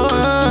lagwaja,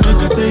 oh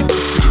make I take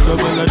you to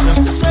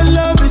Babalada. So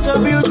love is a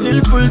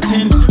beautiful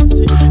thing,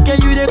 can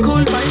you they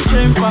cool my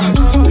temper?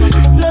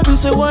 Love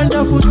is a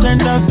wonderful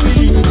tender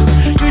feeling,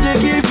 you they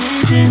give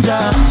me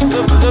ginger.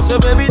 So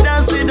baby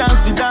dance it,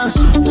 dance it, dance.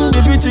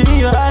 The beauty in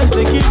your eyes,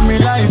 they give me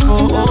life,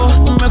 oh,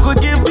 oh. I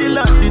could give the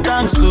Lord the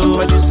thanks, so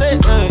for the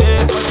sake, for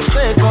the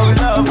sake of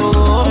love,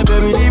 oh.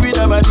 Baby, leave it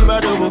about the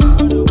bad,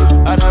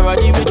 oh. I never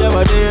leave it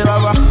about the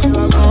rubber.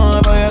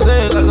 Oh, for your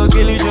sake, I could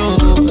kill you,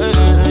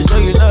 show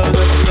you love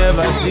that you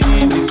never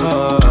seen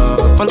before.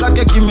 For like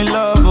you give me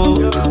love,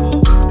 oh.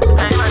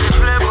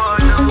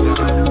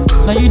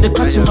 Now you the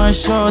catch my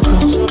shot, oh.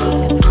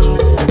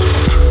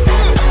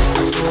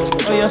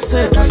 For your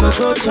sake, I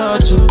go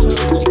touch you.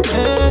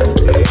 Hey.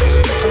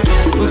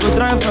 We go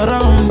drive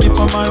around if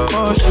for my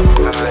Porsche.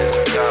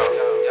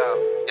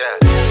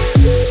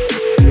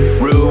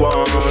 Real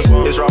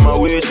ones, it's round my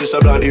waist, it's a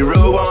bloody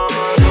real one.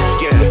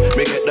 Yeah,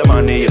 make it the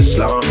money, it's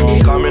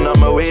long. Coming on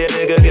my way,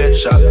 nigga get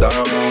shot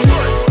down.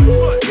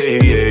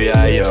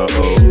 Yeah, yo.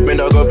 Me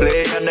no go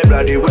play and they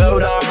bloody well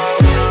down.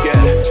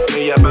 Yeah,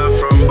 me a man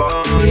from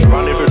Bond.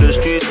 Running through the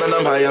streets, man,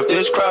 I'm high off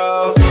this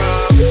crowd.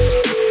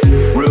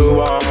 Real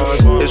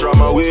ones, it's round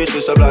my waist,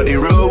 it's a bloody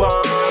real one.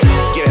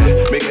 Yeah,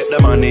 make it the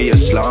money,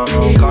 it's long.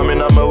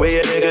 Coming on my way,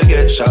 a nigga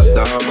get shot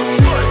down.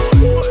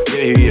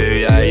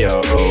 Yeah,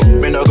 yo.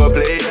 Me no go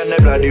play and they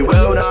bloody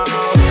well now.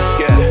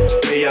 Yeah,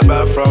 me a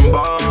bad from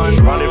Bond.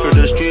 Running through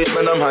the streets,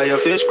 man, I'm high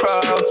off this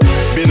crowd.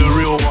 Been a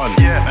real one,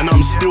 yeah, and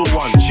I'm still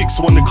one. Chicks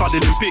wanna cut in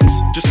the pics,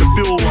 just to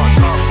feel one.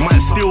 Might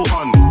still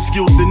hun,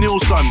 skills the nil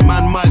son.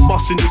 Man might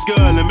bust in the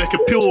girl and make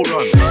a pill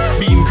run.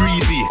 Being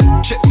greasy,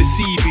 check the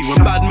CV. When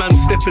bad man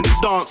step in the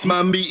dance,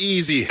 man be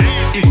easy.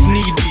 If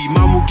need be,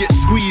 man will get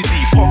squeezy.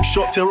 Pop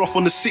shot, tear off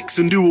on the 6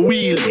 and do a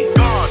wheelie.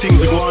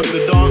 Things are going in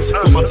the dance,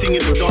 got my ting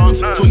in the dance.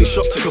 20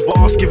 shots to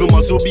Kavas, giving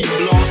my Zubi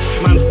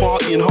blast. Man's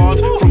partying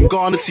hard, from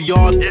Ghana to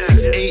yard.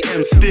 6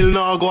 a.m, still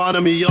now go out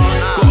of me yard.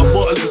 Got a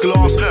bottle of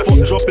glass,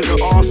 foot drop in the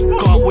arse.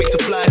 Can't wait to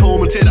fly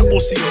home and tear that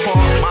pussy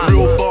apart.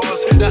 Real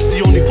bars, that's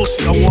the only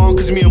pussy I want.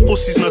 Cause me and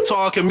pussy's not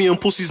talk and me and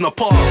pussy's not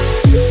part.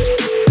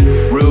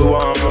 Real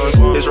ones,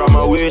 it's round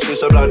my waist,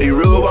 it's a bloody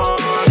real one.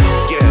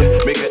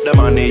 Yeah, make it the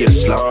money,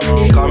 it's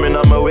long. Coming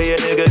on my way, a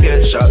nigga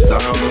get shot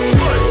down.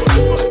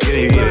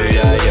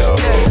 Yeah, yo.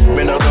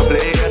 Me no go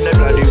play and they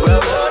bloody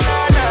well.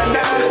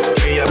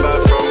 Me a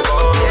bad from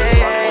home.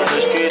 On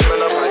the streets,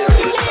 man, I'm high on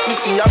this. You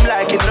see, I'm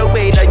liking the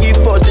way that you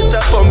force it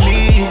up on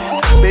me.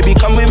 Baby,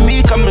 come with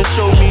me, come and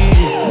show me.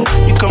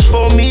 You can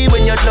phone me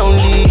when you're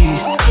lonely.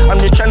 I'm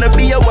just tryna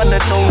be your one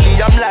and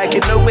only. I'm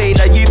liking the way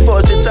that you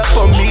force it up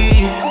on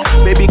me.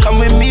 Baby, come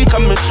with me,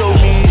 come and show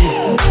me.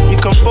 You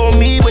can phone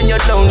me when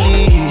you're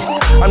lonely.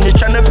 I'm just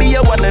tryna be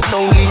your one and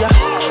only.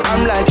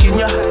 I'm liking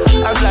ya,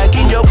 I'm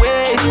liking your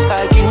ways,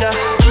 liking ya,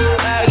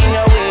 liking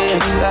your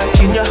ways,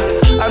 liking ya.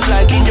 I'm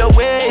liking your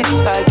ways,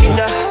 liking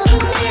ya.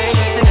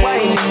 Say why,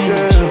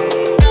 girl?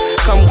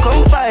 Come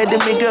confide in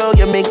me, girl.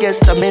 You make it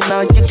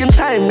stamina, you can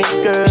time me,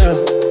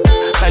 girl.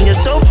 And you're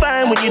so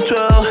fine when you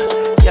twirl,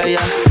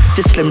 yeah.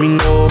 Just let me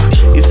know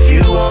if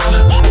you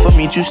want for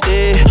me to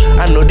stay.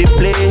 I know they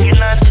play. You're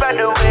not by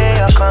the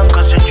way, I can't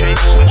concentrate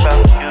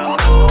without you.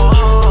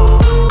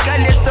 Girl,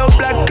 you're so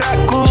black,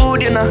 like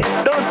good, you know.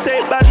 Don't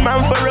take bad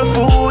man for a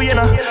fool, cool, you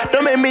know.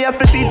 Don't make me have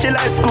to teach you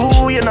like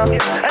school, you know.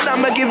 And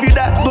I'ma give you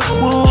that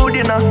good wood,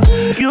 you know.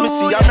 You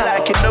see, I'm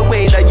liking the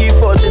way that you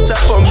force it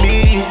up on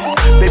me.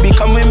 Baby,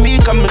 come with me,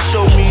 come and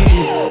show me.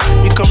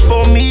 You can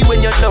phone me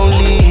when you're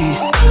lonely.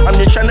 I'm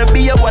just trying to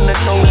be your one and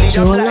only.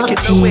 You're locked in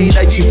to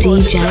DJ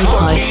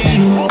Python.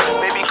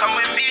 Baby, come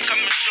with me, come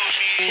and show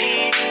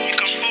me. You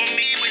can phone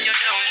me when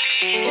you're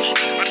lonely.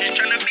 I'm just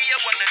trying to be your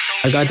one and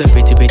only. I got a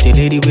pretty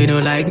lady with no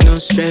like no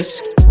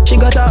stress. She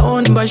got her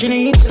own, but she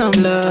needs some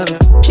love.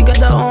 She got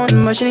her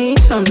own, but she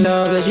needs some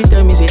love. And she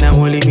tell me say now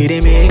only me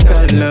they make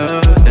her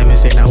love. Tell me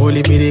say now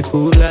only me they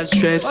cool her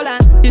stress.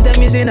 She tell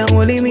me say now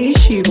only me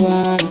she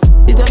warm.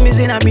 She tell me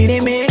say now me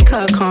they make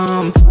her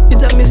calm. She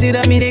tell me say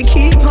that me they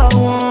keep her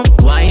warm.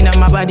 Wine on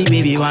my body,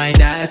 baby, wine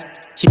that.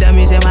 She tell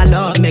me say my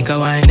love make her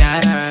wine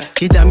that.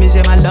 She tell me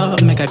say my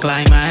love make her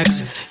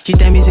climax. She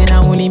tell me say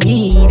now only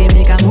me they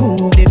make her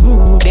move,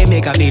 they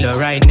make her feel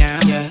alright now.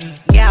 Yeah.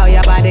 Girl,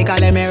 your body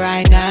calling me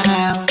right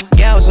now.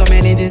 Girl, so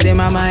many things in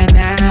my mind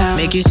now.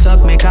 Make you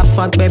suck, make her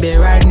fuck, baby,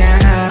 right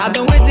now. I've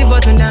been waiting for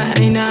tonight,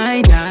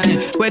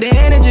 where the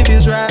energy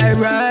feels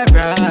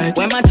right.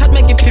 When my touch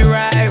make you feel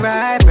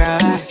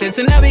right. Since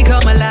tonight we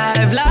come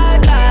alive,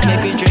 live.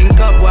 Make you drink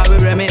up while we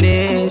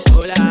reminisce.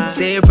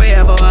 Say a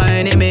prayer for our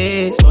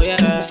enemies.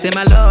 Say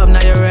my love,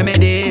 now your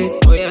remedy.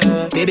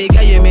 Baby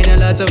girl, you mean a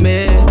lot to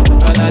me.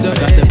 I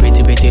got the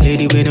pretty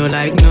lady with no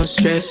like no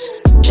stress.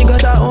 She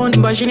got her own,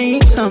 but she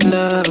needs some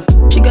love.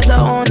 She got her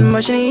own,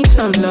 but she needs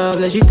some love.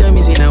 Like she tell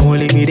me say now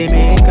only me they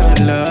make her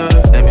love.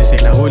 Tell me say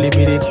now only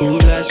me they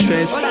cool her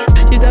stress.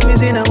 She tell me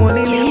say now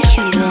only me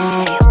she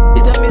want.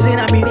 She tell me say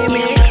now me they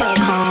make her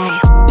calm.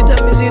 She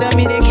tell me say that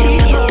me they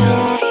keep her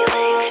warm.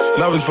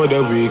 Love is for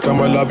the weak,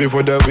 I'ma love you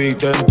for the week,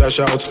 then dash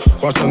out.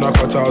 Once I knock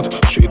it out,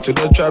 straight to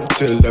the trap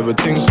till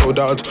everything's sold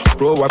out.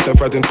 Bro, after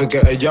fighting to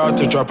get a yard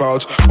to drop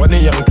out. When the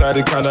young clad,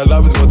 the kind of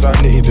love is what I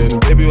need. And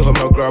baby, you hold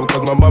my grab,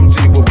 cause my mom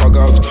teeth will bug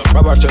out.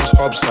 Baba just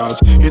hops out,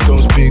 you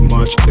don't speak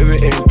much.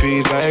 Living in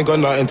peace, I ain't got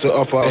nothing to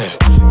offer.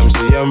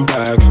 MCM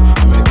back,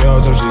 my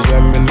girls,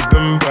 MCM in the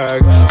bin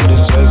bag. For the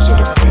sense of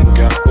the pen,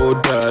 got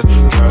old dad,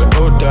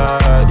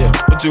 yeah.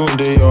 Put you in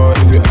the yard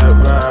if you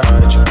act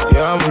right.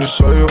 Yeah, I'm gonna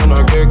show you when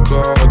I get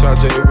caught. I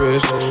take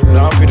risks,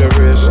 now I'll be the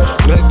risk.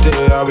 Next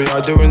day I'll be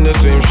out doing the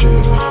same shit.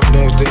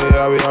 Next day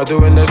I'll be out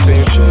doing the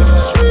same shit.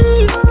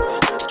 Sweet,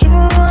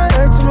 dripping my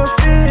head to my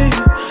feet.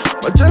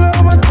 My jello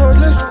on my toes,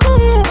 let's go.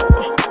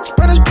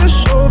 Spanish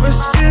bitch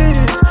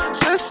overseas,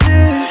 sexy.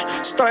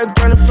 Started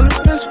grinding from the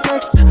piss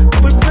flex.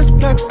 We piss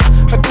flex,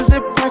 I can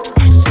zip back.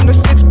 Send a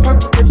six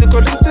pack, get to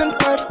go to send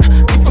back.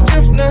 Need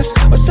forgiveness,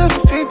 or 7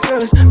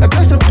 figures. Now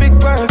that's a big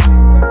bag.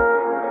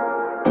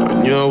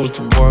 I knew I was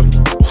the one.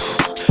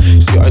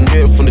 See, I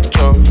knew it from the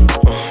jump.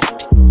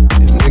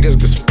 These niggas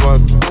get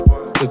spun,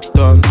 it's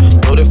done.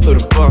 Know they for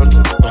the bun.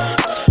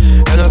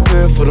 And I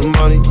do it for the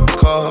money,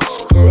 cars,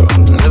 girl.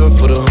 Never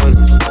for the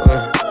honeys.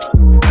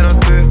 And I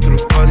do it for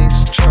the bunnies,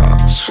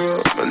 Charles,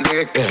 girl. My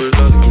nigga keep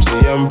it on.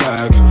 MCM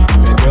back,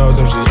 my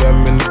girls,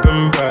 MCM in the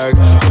bin bag.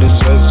 For the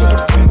sets of the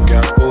pen,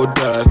 got old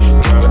dad,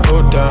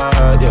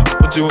 yeah.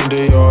 Put you in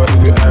the yard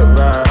if you act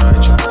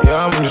right.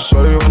 Yeah, I'm gonna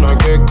show you when I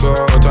get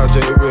caught. I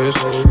take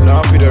risks,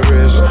 now I'll be the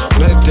risk.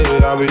 Next day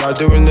I'll be out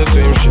doing the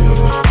same shit.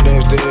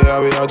 Next day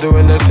I'll be out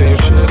doing the same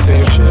shit.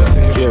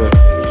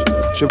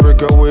 Yeah, she break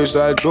her waist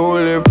like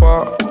Julie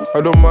Pop.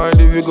 I don't mind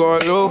if you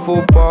got a low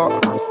full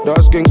pop.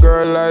 Dark skin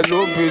girl like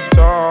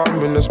Lupita.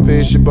 I'm in a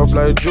spaceship off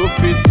like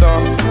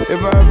Jupiter.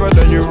 If I ever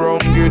done you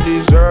wrong, you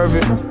deserve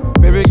it.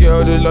 Baby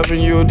girl, the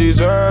loving you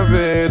deserve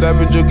it. I've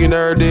been joking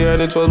every day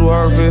and it was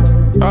worth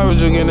it. I was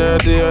joking every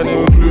day and it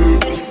was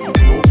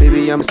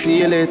baby, I'ma see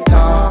you later.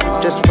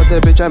 Just for the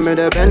bitch, I made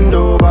her bend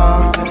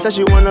over. Said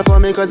she wanna for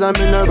me cause I'm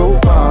in a Rover.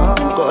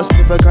 Got a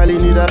spliff, a Cali,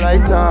 need a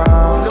lighter.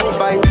 No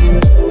biting.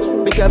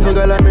 Be careful,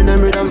 girl, I'm in the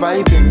mood, I'm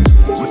vibing.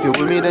 If you're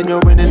with me, then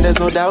you're winning, there's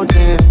no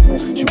doubting.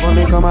 She want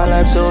me, cause my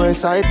life so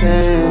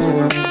exciting.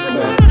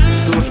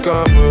 Still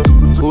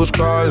scamming, who's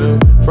calling?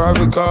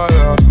 Private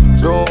caller,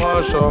 don't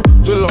answer.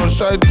 Still on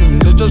sighting,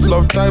 they just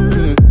love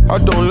typing. I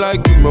don't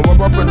like it, man, my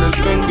papa is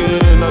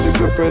skanking. I be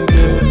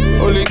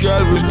befriending. Only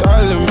girl with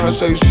style in my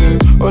section.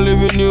 Only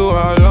we knew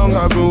how long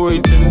I've been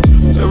waiting.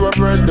 If I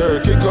friend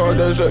there, kick out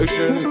that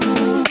section.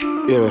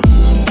 Yeah.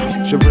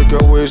 She break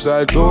her waist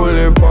like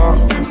Julie Pop.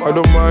 I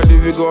don't mind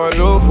if you go a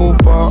low full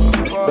pop.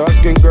 Dark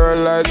skin girl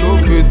like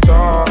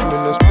Lupita. I'm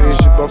in a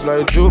spaceship off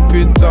like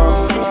Jupiter.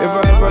 If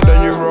I ever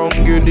done you wrong,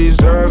 you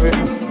deserve it.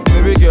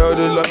 Baby girl,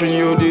 the loving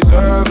you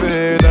deserve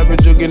it. I've been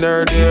joking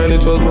every day and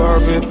it was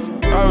worth it.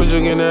 I was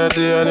joking every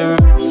day and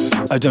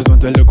it. I just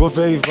want a little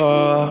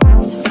favor.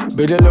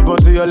 Baby, look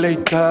onto you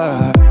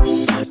later.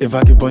 If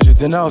I keep on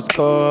shooting, I'll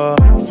score.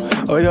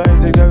 Oh, your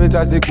insecurity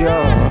is secure.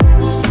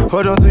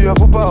 Hold on to your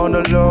football on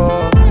the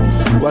low.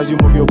 While you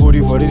move your booty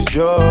for this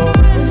job.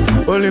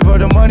 Only for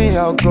the money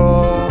I'll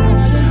go.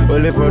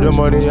 Only for the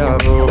money I'll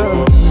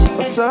go.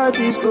 A side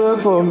piece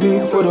good for me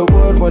for the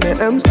world. When the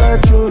M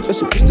slide through, you're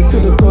supposed to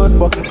kill the cause.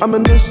 But I'm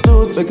in the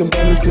stools, making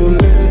balance too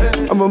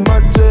late. I'm a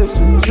mattress,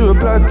 you a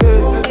black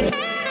kid.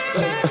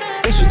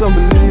 If she don't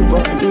believe,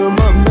 but you and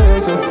my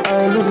mates, I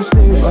ain't losing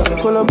sleep. I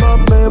pull up my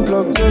main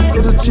block just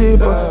for the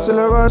cheaper. Till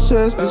her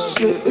says this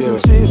shit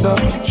isn't cheap though.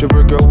 She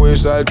break her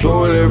waist like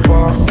toilet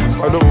bar.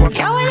 I don't want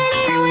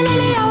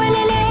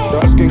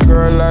dark skin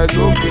girl like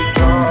Joe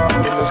Picard.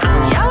 In the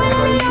space,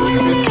 like Joe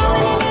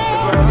Picard.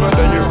 Whatever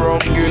done you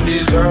wrong, you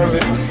deserve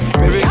it.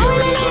 Baby girl,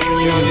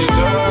 you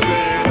deserve it.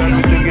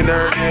 I'm thinking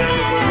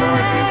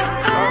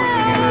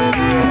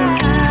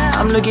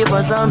I'm looking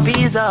for some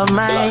peace of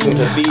mind. I'm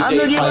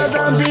looking for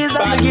some peace.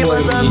 I'm looking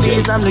for some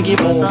peace. I'm looking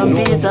for some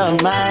peace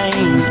of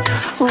mind.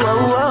 Whoa,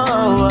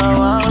 whoa, whoa,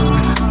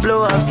 whoa.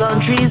 Blow up some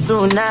trees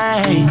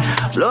tonight.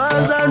 Blow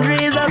up some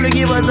trees. I'm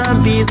looking for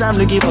some peace. I'm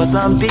looking for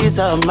some peace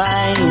of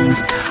mind.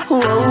 Whoa,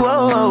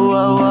 whoa, whoa,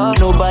 whoa, whoa.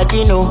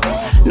 Nobody know.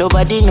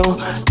 Nobody know.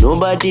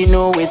 Nobody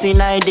know it's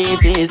in I day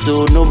face.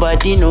 So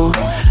nobody know.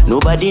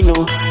 Nobody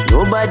know.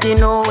 Nobody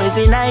know it's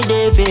in I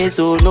day face.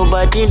 So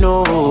nobody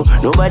know.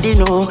 Nobody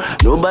know.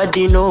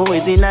 Nobody know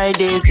it's in I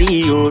day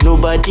see you.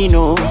 Nobody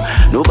know.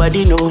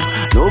 Nobody know.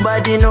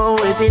 Nobody know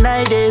it's in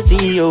I day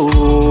see you.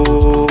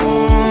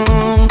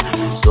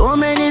 So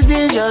many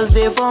things just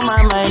there for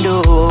my mind,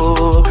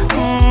 oh.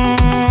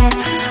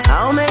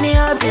 How many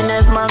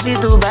happiness man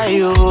fit to buy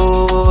you?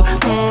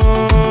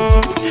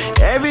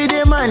 Every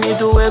day man need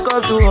to wake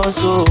up to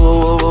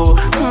hustle.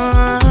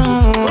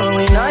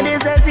 We know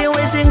this setting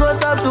waiting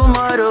goes up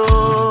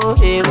tomorrow.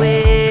 Hey,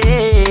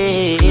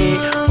 wait.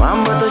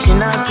 One bottle she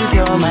not to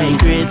cure my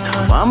grace.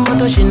 One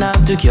bottle she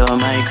not to cure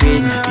my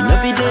grace. You know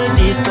we did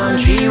this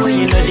country where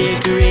you know they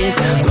grace.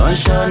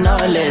 Gunshot now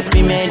let's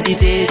me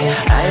meditate.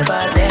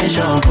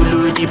 Hypertension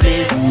full of the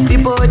place.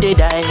 People they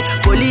die.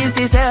 Police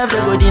itself they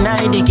go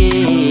deny the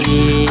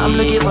case. I'm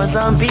looking for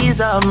some peace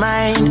of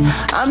mind.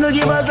 I'm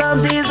looking for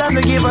some peace. I'm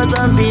looking for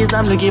some peace.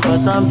 I'm looking for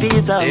some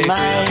peace of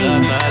mind.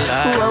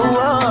 Whoa,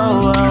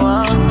 whoa, whoa,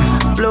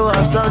 whoa. Blow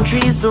up some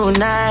trees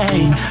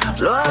tonight.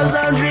 Blow up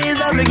some trees.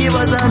 I'm looking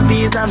for some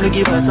peace. I'm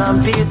looking for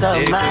some peace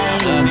of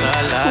mind.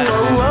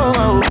 Whoa, whoa,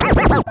 whoa.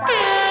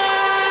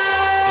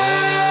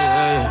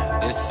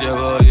 It's your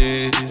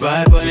body.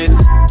 Vibe on it.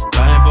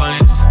 Vibe on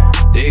it.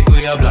 Take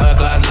away your black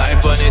card,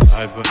 life on it.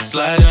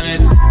 Slide on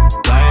it.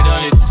 Ride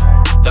on it.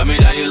 Tell me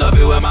that you love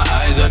it with my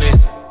eyes on it.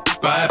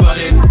 Vibe on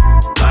it.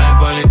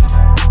 Vibe on it.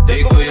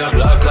 Take away your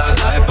black card,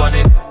 life on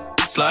it.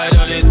 Slide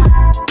on it.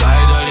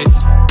 Ride on it.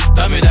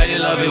 Tell me that you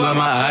love it with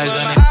my eyes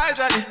on it.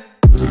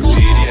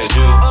 Feed the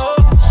Joe.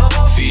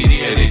 Feed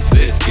the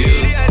display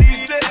skills.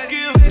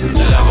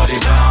 Let that body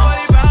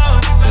bounce.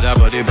 Let that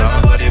body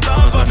bounce, body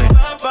bounce on it.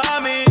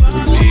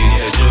 Feed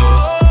the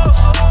Joe.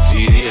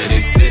 Feed the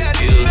display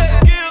skills.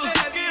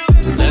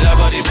 Let that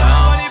body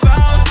bounce.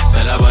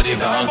 Let that body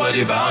bounce,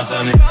 body bounce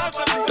on it.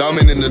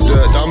 Diamond in the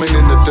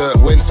dirt,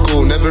 went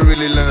school, never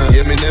really learned.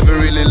 Yeah, me never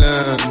really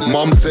learned.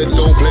 Mom said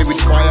don't play with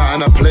fire,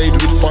 and I played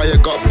with fire,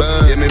 got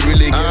burned. Yeah, me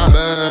really get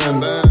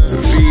burned.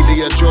 Feed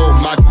the Joe,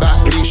 mad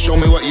back, please show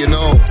me what you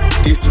know.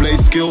 Display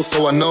skills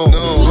so I know.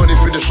 Running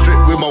through the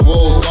strip with my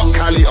walls, got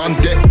Cali on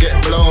deck, get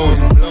blown.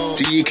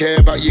 Do you care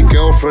about your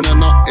girlfriend or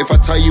not? If I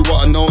tell you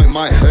what I know, it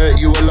might hurt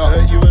you a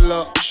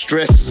lot.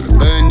 Stress,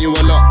 burn you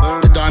a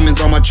lot. The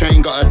diamonds on my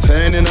chain got a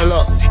turning a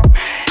lot.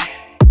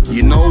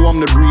 You know I'm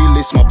the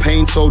realest, my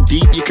pain so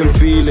deep you can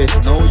feel it.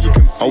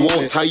 I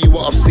won't tell you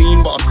what I've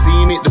seen, but I've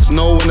seen it. There's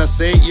no when I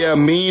say it, yeah I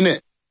mean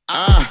it.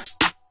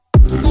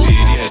 Feed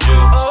the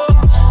Joe,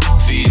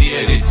 feed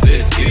the display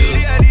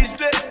skills.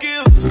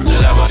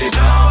 Let that body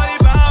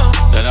bounce,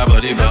 let that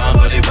body bounce,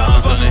 body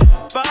bounce on it.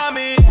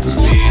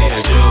 Feed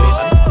the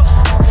Joe,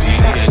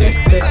 feed the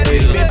display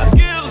skills.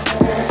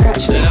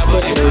 Let that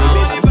body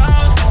bounce.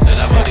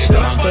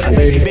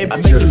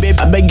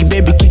 I beg you,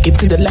 baby, kick it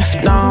to the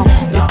left now.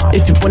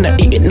 If you wanna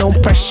eat it, no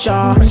pressure.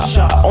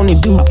 I only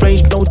do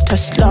range, no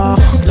Tesla.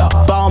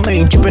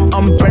 Balmain, drippin'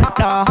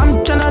 umbrella. I'm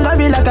tryna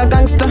love you like a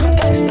gangster.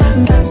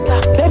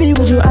 Baby,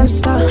 would you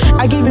answer?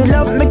 I give you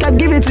love, make I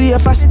give it to you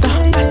faster.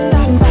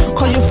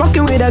 Cause you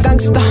fucking with a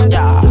gangster.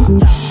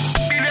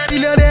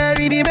 Billionaire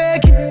in the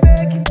making.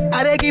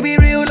 I dey keep it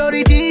real, no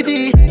the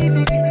TT.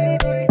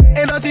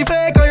 Ain't nothing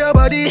fake on your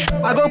body.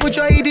 I go put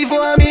your ED for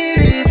a mirror.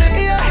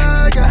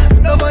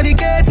 No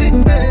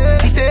fornicating.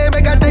 He say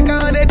make I take her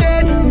on a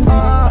date.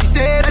 He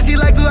say that she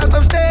like to have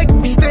some steak.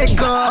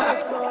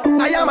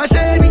 I am a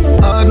shady.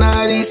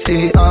 Ordinary,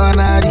 say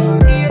ordinary.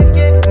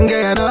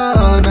 Girl, no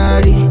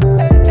ordinary.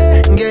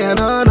 Girl,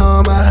 no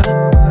normal.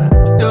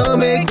 Don't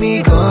make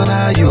me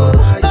corner you.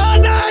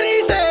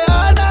 Ordinary, say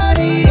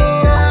ordinary.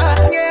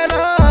 Girl, no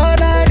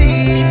ordinary.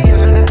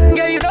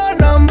 Girl, you know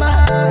normal.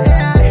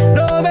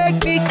 Don't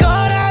make me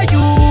corner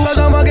you. Cause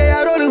I'm a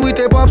girl rolling with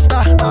a pop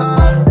star.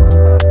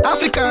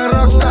 African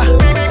rockstar.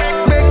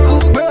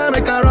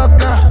 Make a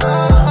rocker.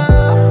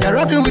 You're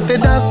rocking with the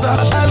dancer.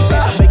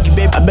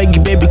 I beg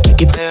you, baby,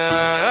 kick it.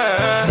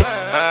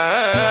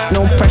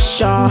 No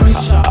pressure.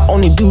 I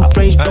only do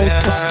range, no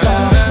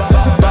Tesla.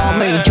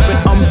 Balmain, drippin'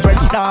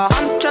 umbrella.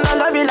 I'm tryna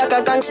love you like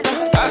a gangster.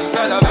 I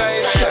said,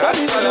 baby, I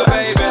said,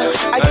 baby.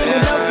 I give you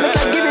love, make I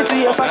give it to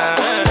you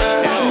faster.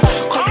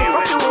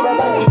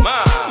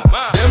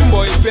 Them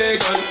boys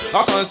pagan,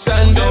 I can't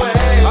stand them.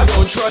 I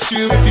don't trust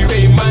you if you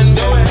ain't man.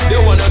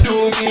 They wanna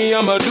do me,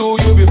 I'ma do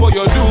you before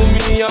you do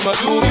me. I'ma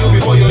do you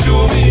before you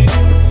do me.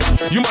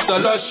 You must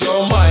have lost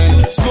your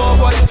mind. Small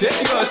boy,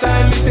 take your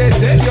time. Me say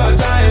take your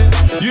time.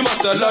 You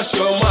must have lost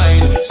your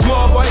mind.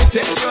 Small boy,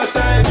 take your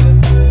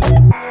time.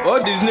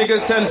 All these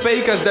niggas turn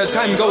fake as the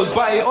time goes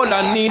by. All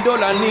I need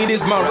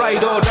is my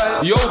ride or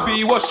die. Yo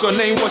B, what's your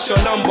name, what's your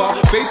number?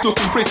 Face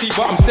looking pretty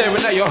but I'm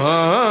staring at your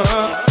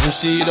And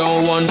she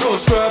don't want no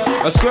scrub.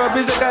 A scrub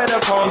is a guy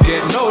that can't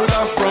get no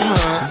love from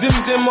her. Zim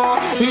Zimmer,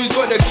 who's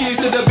got the keys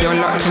to the You're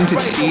locked into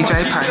DJ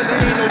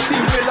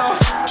Python.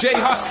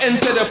 J-Hus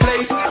enter the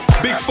place.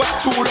 Big fat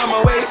tool on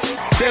my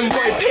waist. Them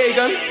boy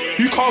pagan,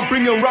 you can't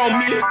bring around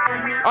me.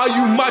 Are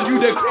you mad, you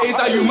the craze?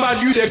 Are you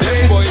mad, you the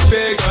craze? Boy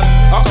pagan,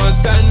 I can't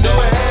stand the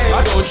way.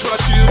 I don't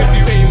trust you if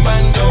you ain't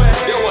man the way.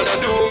 They wanna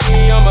do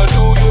me, I'ma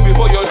do you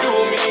before you do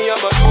me.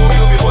 I'ma do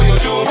you before you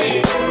do me.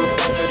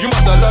 You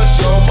must have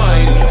lost your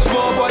mind.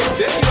 Small boy,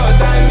 take your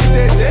time. He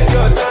said take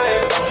your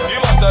time. You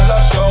must have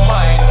lost your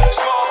mind.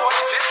 Small boy,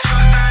 take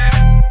your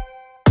time.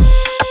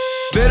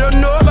 They don't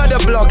know about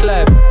the block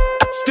life.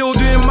 Still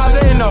doing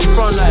Mazza in the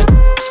front line.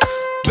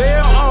 They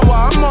ain't on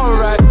what I'm on,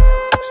 right?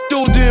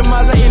 Still doing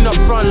Mazza in the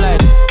front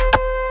line.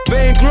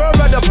 They ain't grow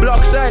by the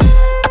block side.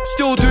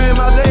 Still doing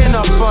Mazza in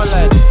the front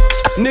line.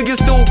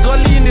 Niggas still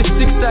gully in the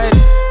 6 side.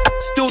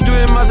 Still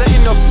doing Mazza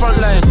in the front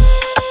line.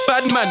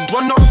 Bad man,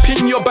 run up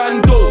in your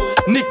bando.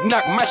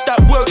 Knick-knack, mash that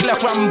work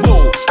like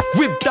Rambo.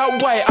 With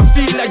that white, I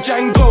feel like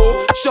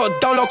Django. Shut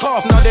down, lock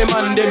off, now them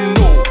and them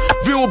know.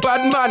 Real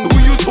bad man, who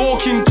you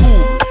talking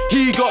to?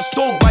 He got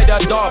soaked by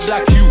that dark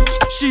black hue.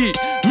 She,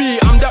 me,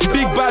 I'm that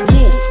big bad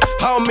wolf.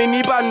 How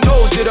many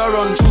bandos did I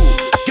run through?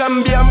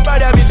 Gambian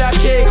bad, I miss that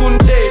cake and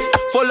take.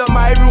 Follow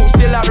my route,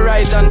 still I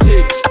rise and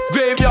take.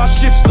 Graveyard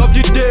shifts of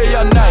the day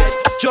and night.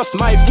 Just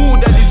my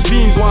food that these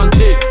fiends want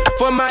take.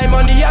 For my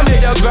money, I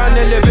made a grand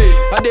elevate.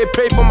 And they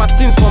pray for my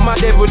sins, for my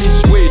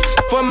devilish ways.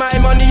 For my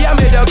money, I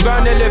made a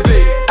grand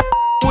elevate.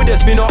 Would they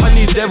spin out on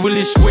these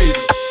devilish ways?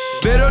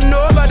 They don't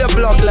know about the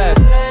block life.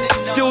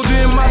 Still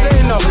doing Mazza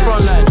in the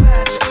front line.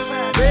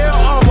 They ain't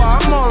on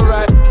what I'm on,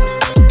 right?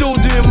 Still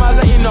doing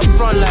Mazza in the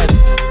front line.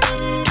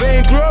 They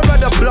ain't grow by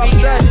the block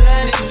side.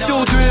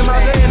 Still doing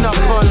Mazza in the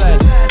front line.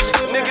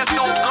 Niggas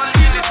still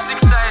gully in the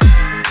 6 side.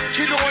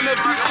 She don't wanna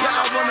be what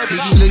I wanna be.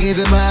 She look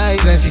into my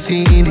eyes and she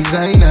seeing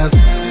designers.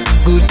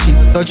 Gucci,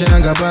 Dolce &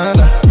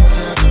 Gabbana.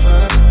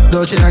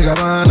 Dolce &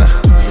 Gabbana.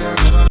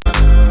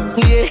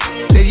 Yeah,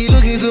 say she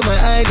look into my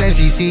eyes and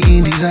she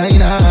seeing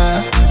designer.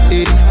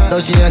 Yeah,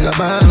 Dolce &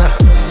 Gabbana.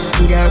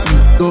 Got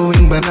me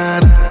going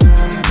banana.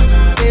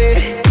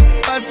 Yeah,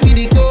 pass me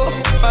the go,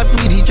 pass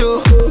me the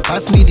joe.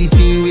 Pass me the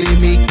thing where they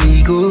make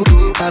me go.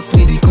 Pass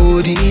me the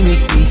code, it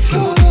make me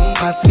slow.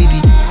 Pass me the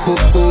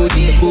code,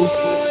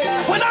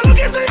 When I look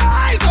into your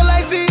eyes, all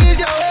I see is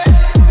your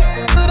waist.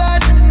 Do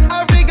that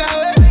Africa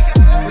waist.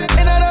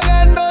 And I don't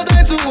got no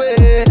time to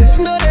wait.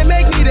 No, they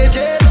make me the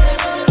jet.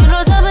 You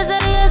know time is of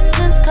the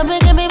essence. Come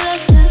and give me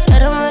blessings. Let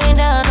them rain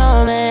down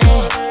on me.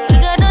 We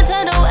got no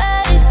time to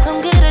waste. Come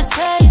get a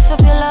taste.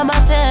 Fulfill all my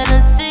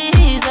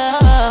fantasies.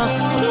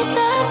 Can you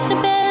start from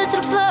the bed to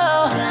the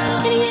floor?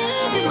 Can you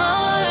give me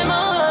more and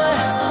more?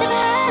 Never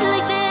had it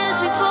like this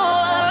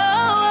before.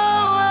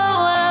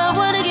 I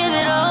wanna give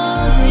it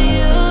all to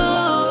you.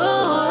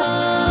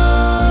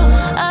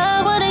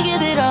 I wanna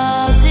give it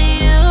all to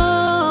you.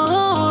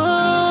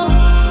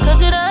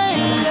 Cause when I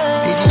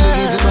love. See, she look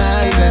into my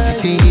eyes and she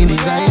seeing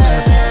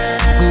designers.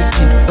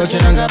 Gucci, Dolce &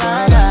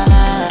 Gabbana.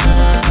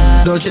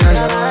 Dolce &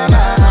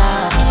 Gabbana.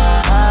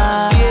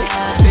 Yeah,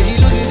 say she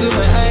look into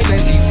my eyes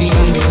and she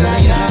seeing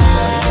designer.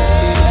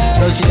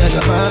 Dolce &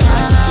 Gabbana.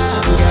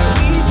 Got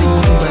me so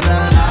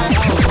banana.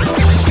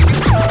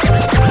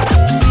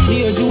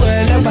 Here you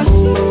are,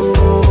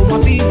 my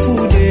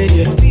people dead,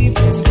 yeah.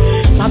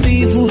 My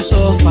people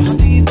suffer.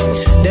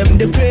 Them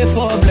they pray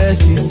for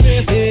blessing.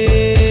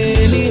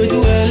 Hey, here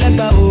you are,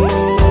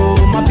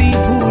 my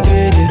people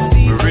dead, yeah.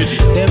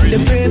 Them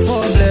they pray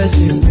for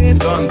blessing.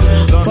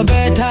 For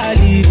better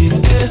living.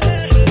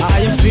 I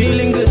am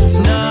feeling good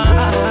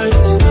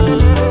tonight.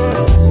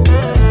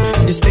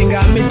 This thing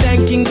got me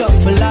thanking God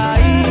for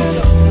life.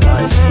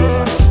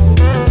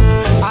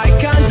 I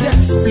can't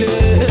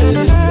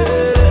explain.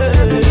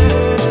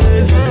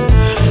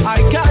 I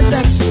can't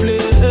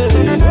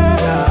explain.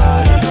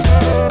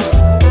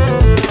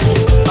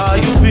 Are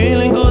you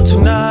feeling good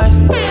tonight?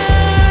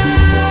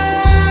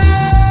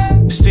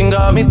 This thing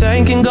got me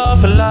thanking God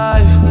for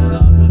life.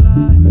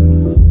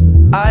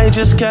 I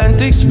just can't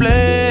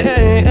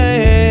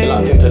explain.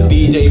 Locked into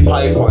DJ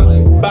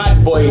Python,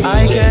 bad boy DJ.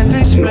 I can't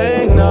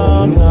explain,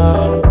 no.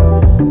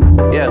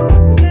 Yeah,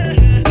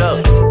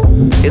 look.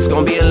 It's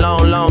gonna be a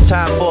long, long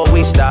time before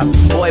we stop.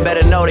 Boy, they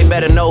better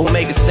know who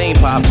make the scene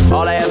pop.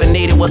 All I ever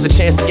needed was a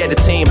chance to get the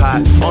team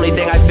hot. Only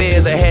thing I fear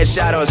is a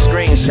headshot or a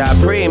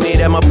screenshot. Pre-me,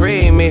 them a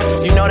pre-me.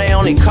 You know they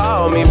only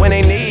call me when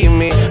they need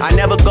me. I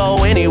never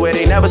go anywhere,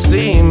 they never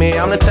see me.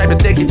 I'm the type to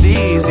take it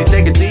easy,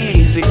 take it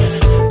easy.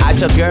 I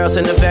took girls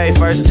in the very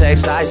first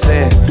text I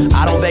sent.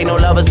 I don't beg no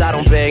lovers, I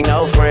don't beg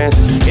no friends.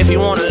 If you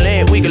wanna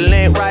link, we can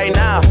link right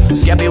now.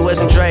 Skeppy with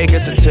some Drake,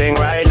 it's a ting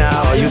right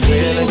now. Are you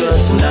feeling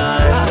good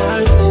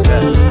tonight?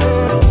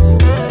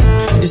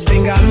 This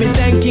thing got me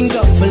thanking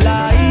God for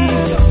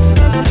life.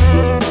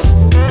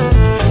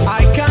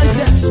 I can't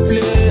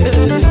explain.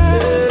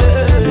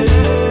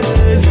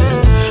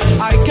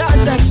 I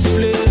can't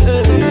explain.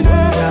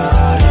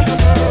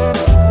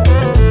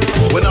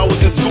 When I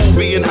was in school,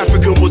 being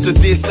African was a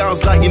diss.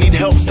 Sounds like you need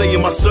help saying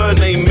my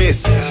surname,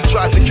 miss.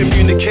 Try to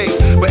communicate,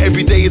 but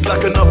every day is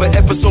like another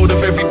episode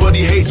of Everybody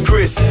Hates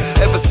Chris.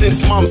 Ever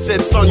since mom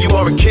said, son, you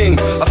are a king,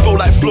 I feel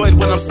like Floyd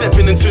when I'm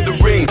stepping into the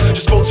ring.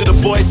 Just spoke to the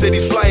boy, said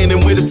he's flying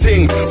in with a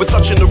ting. We're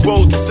touching the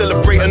road to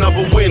celebrate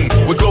another win.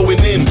 We're going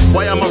in,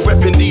 why am I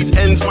repping these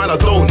ends, man? I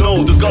don't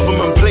know. The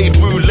government played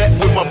roulette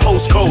with my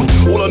postcode.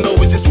 All I know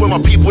is it's where my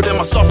people, them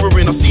are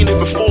suffering. I've seen it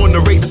before,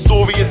 narrate the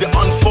story as it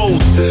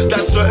unfolds.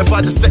 Dad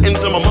certified the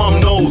settings and my mom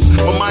knows.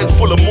 My mind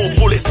full of more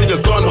bullets than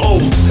your gun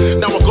holds.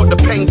 Now I got the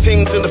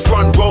paintings in the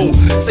front row,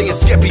 saying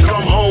Skeppy,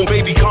 come home,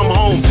 baby, come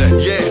home.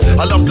 Yeah,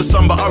 I love the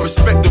sun, but I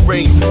respect the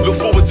rain. Look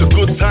forward to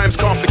good times,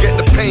 can't forget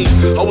the pain.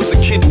 I was the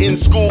kid in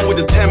school with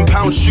the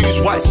 10-pound shoes,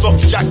 white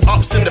socks, jacked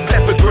ups, and the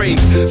pepper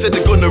grains. Said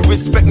they're gonna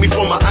respect me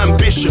for my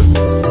ambition.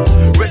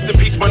 Rest in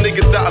peace, my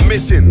niggas that are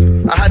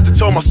missing. I had to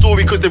tell my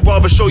story cause they'd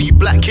rather show you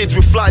black kids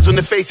with flies on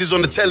their faces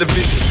on the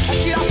television.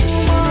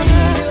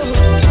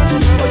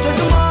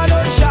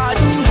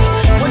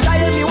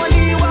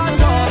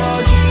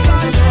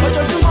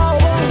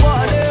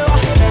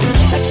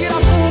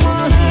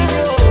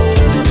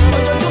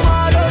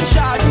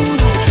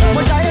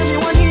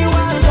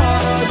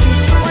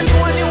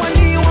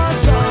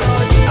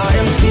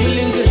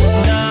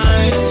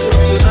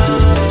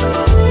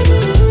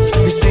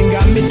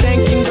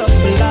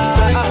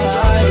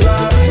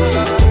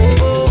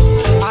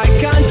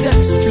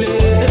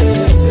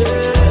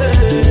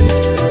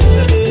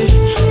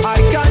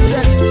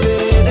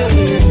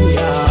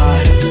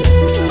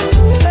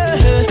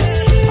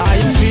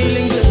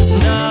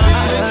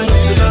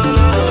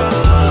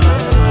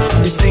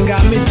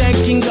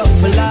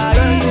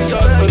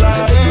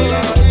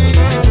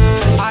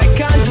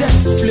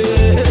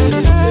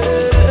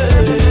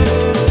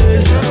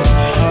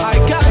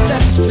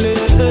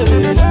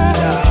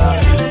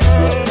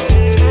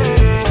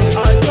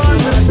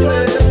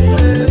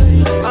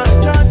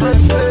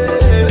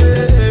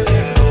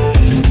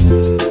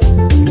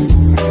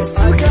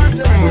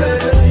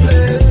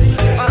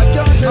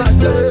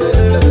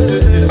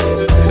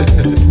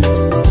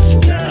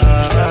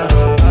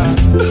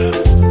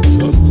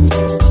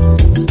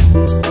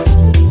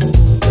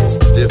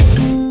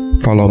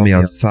 Follow me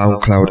on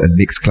SoundCloud and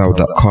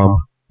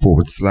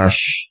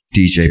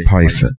Mixcloud.com/DJ Python.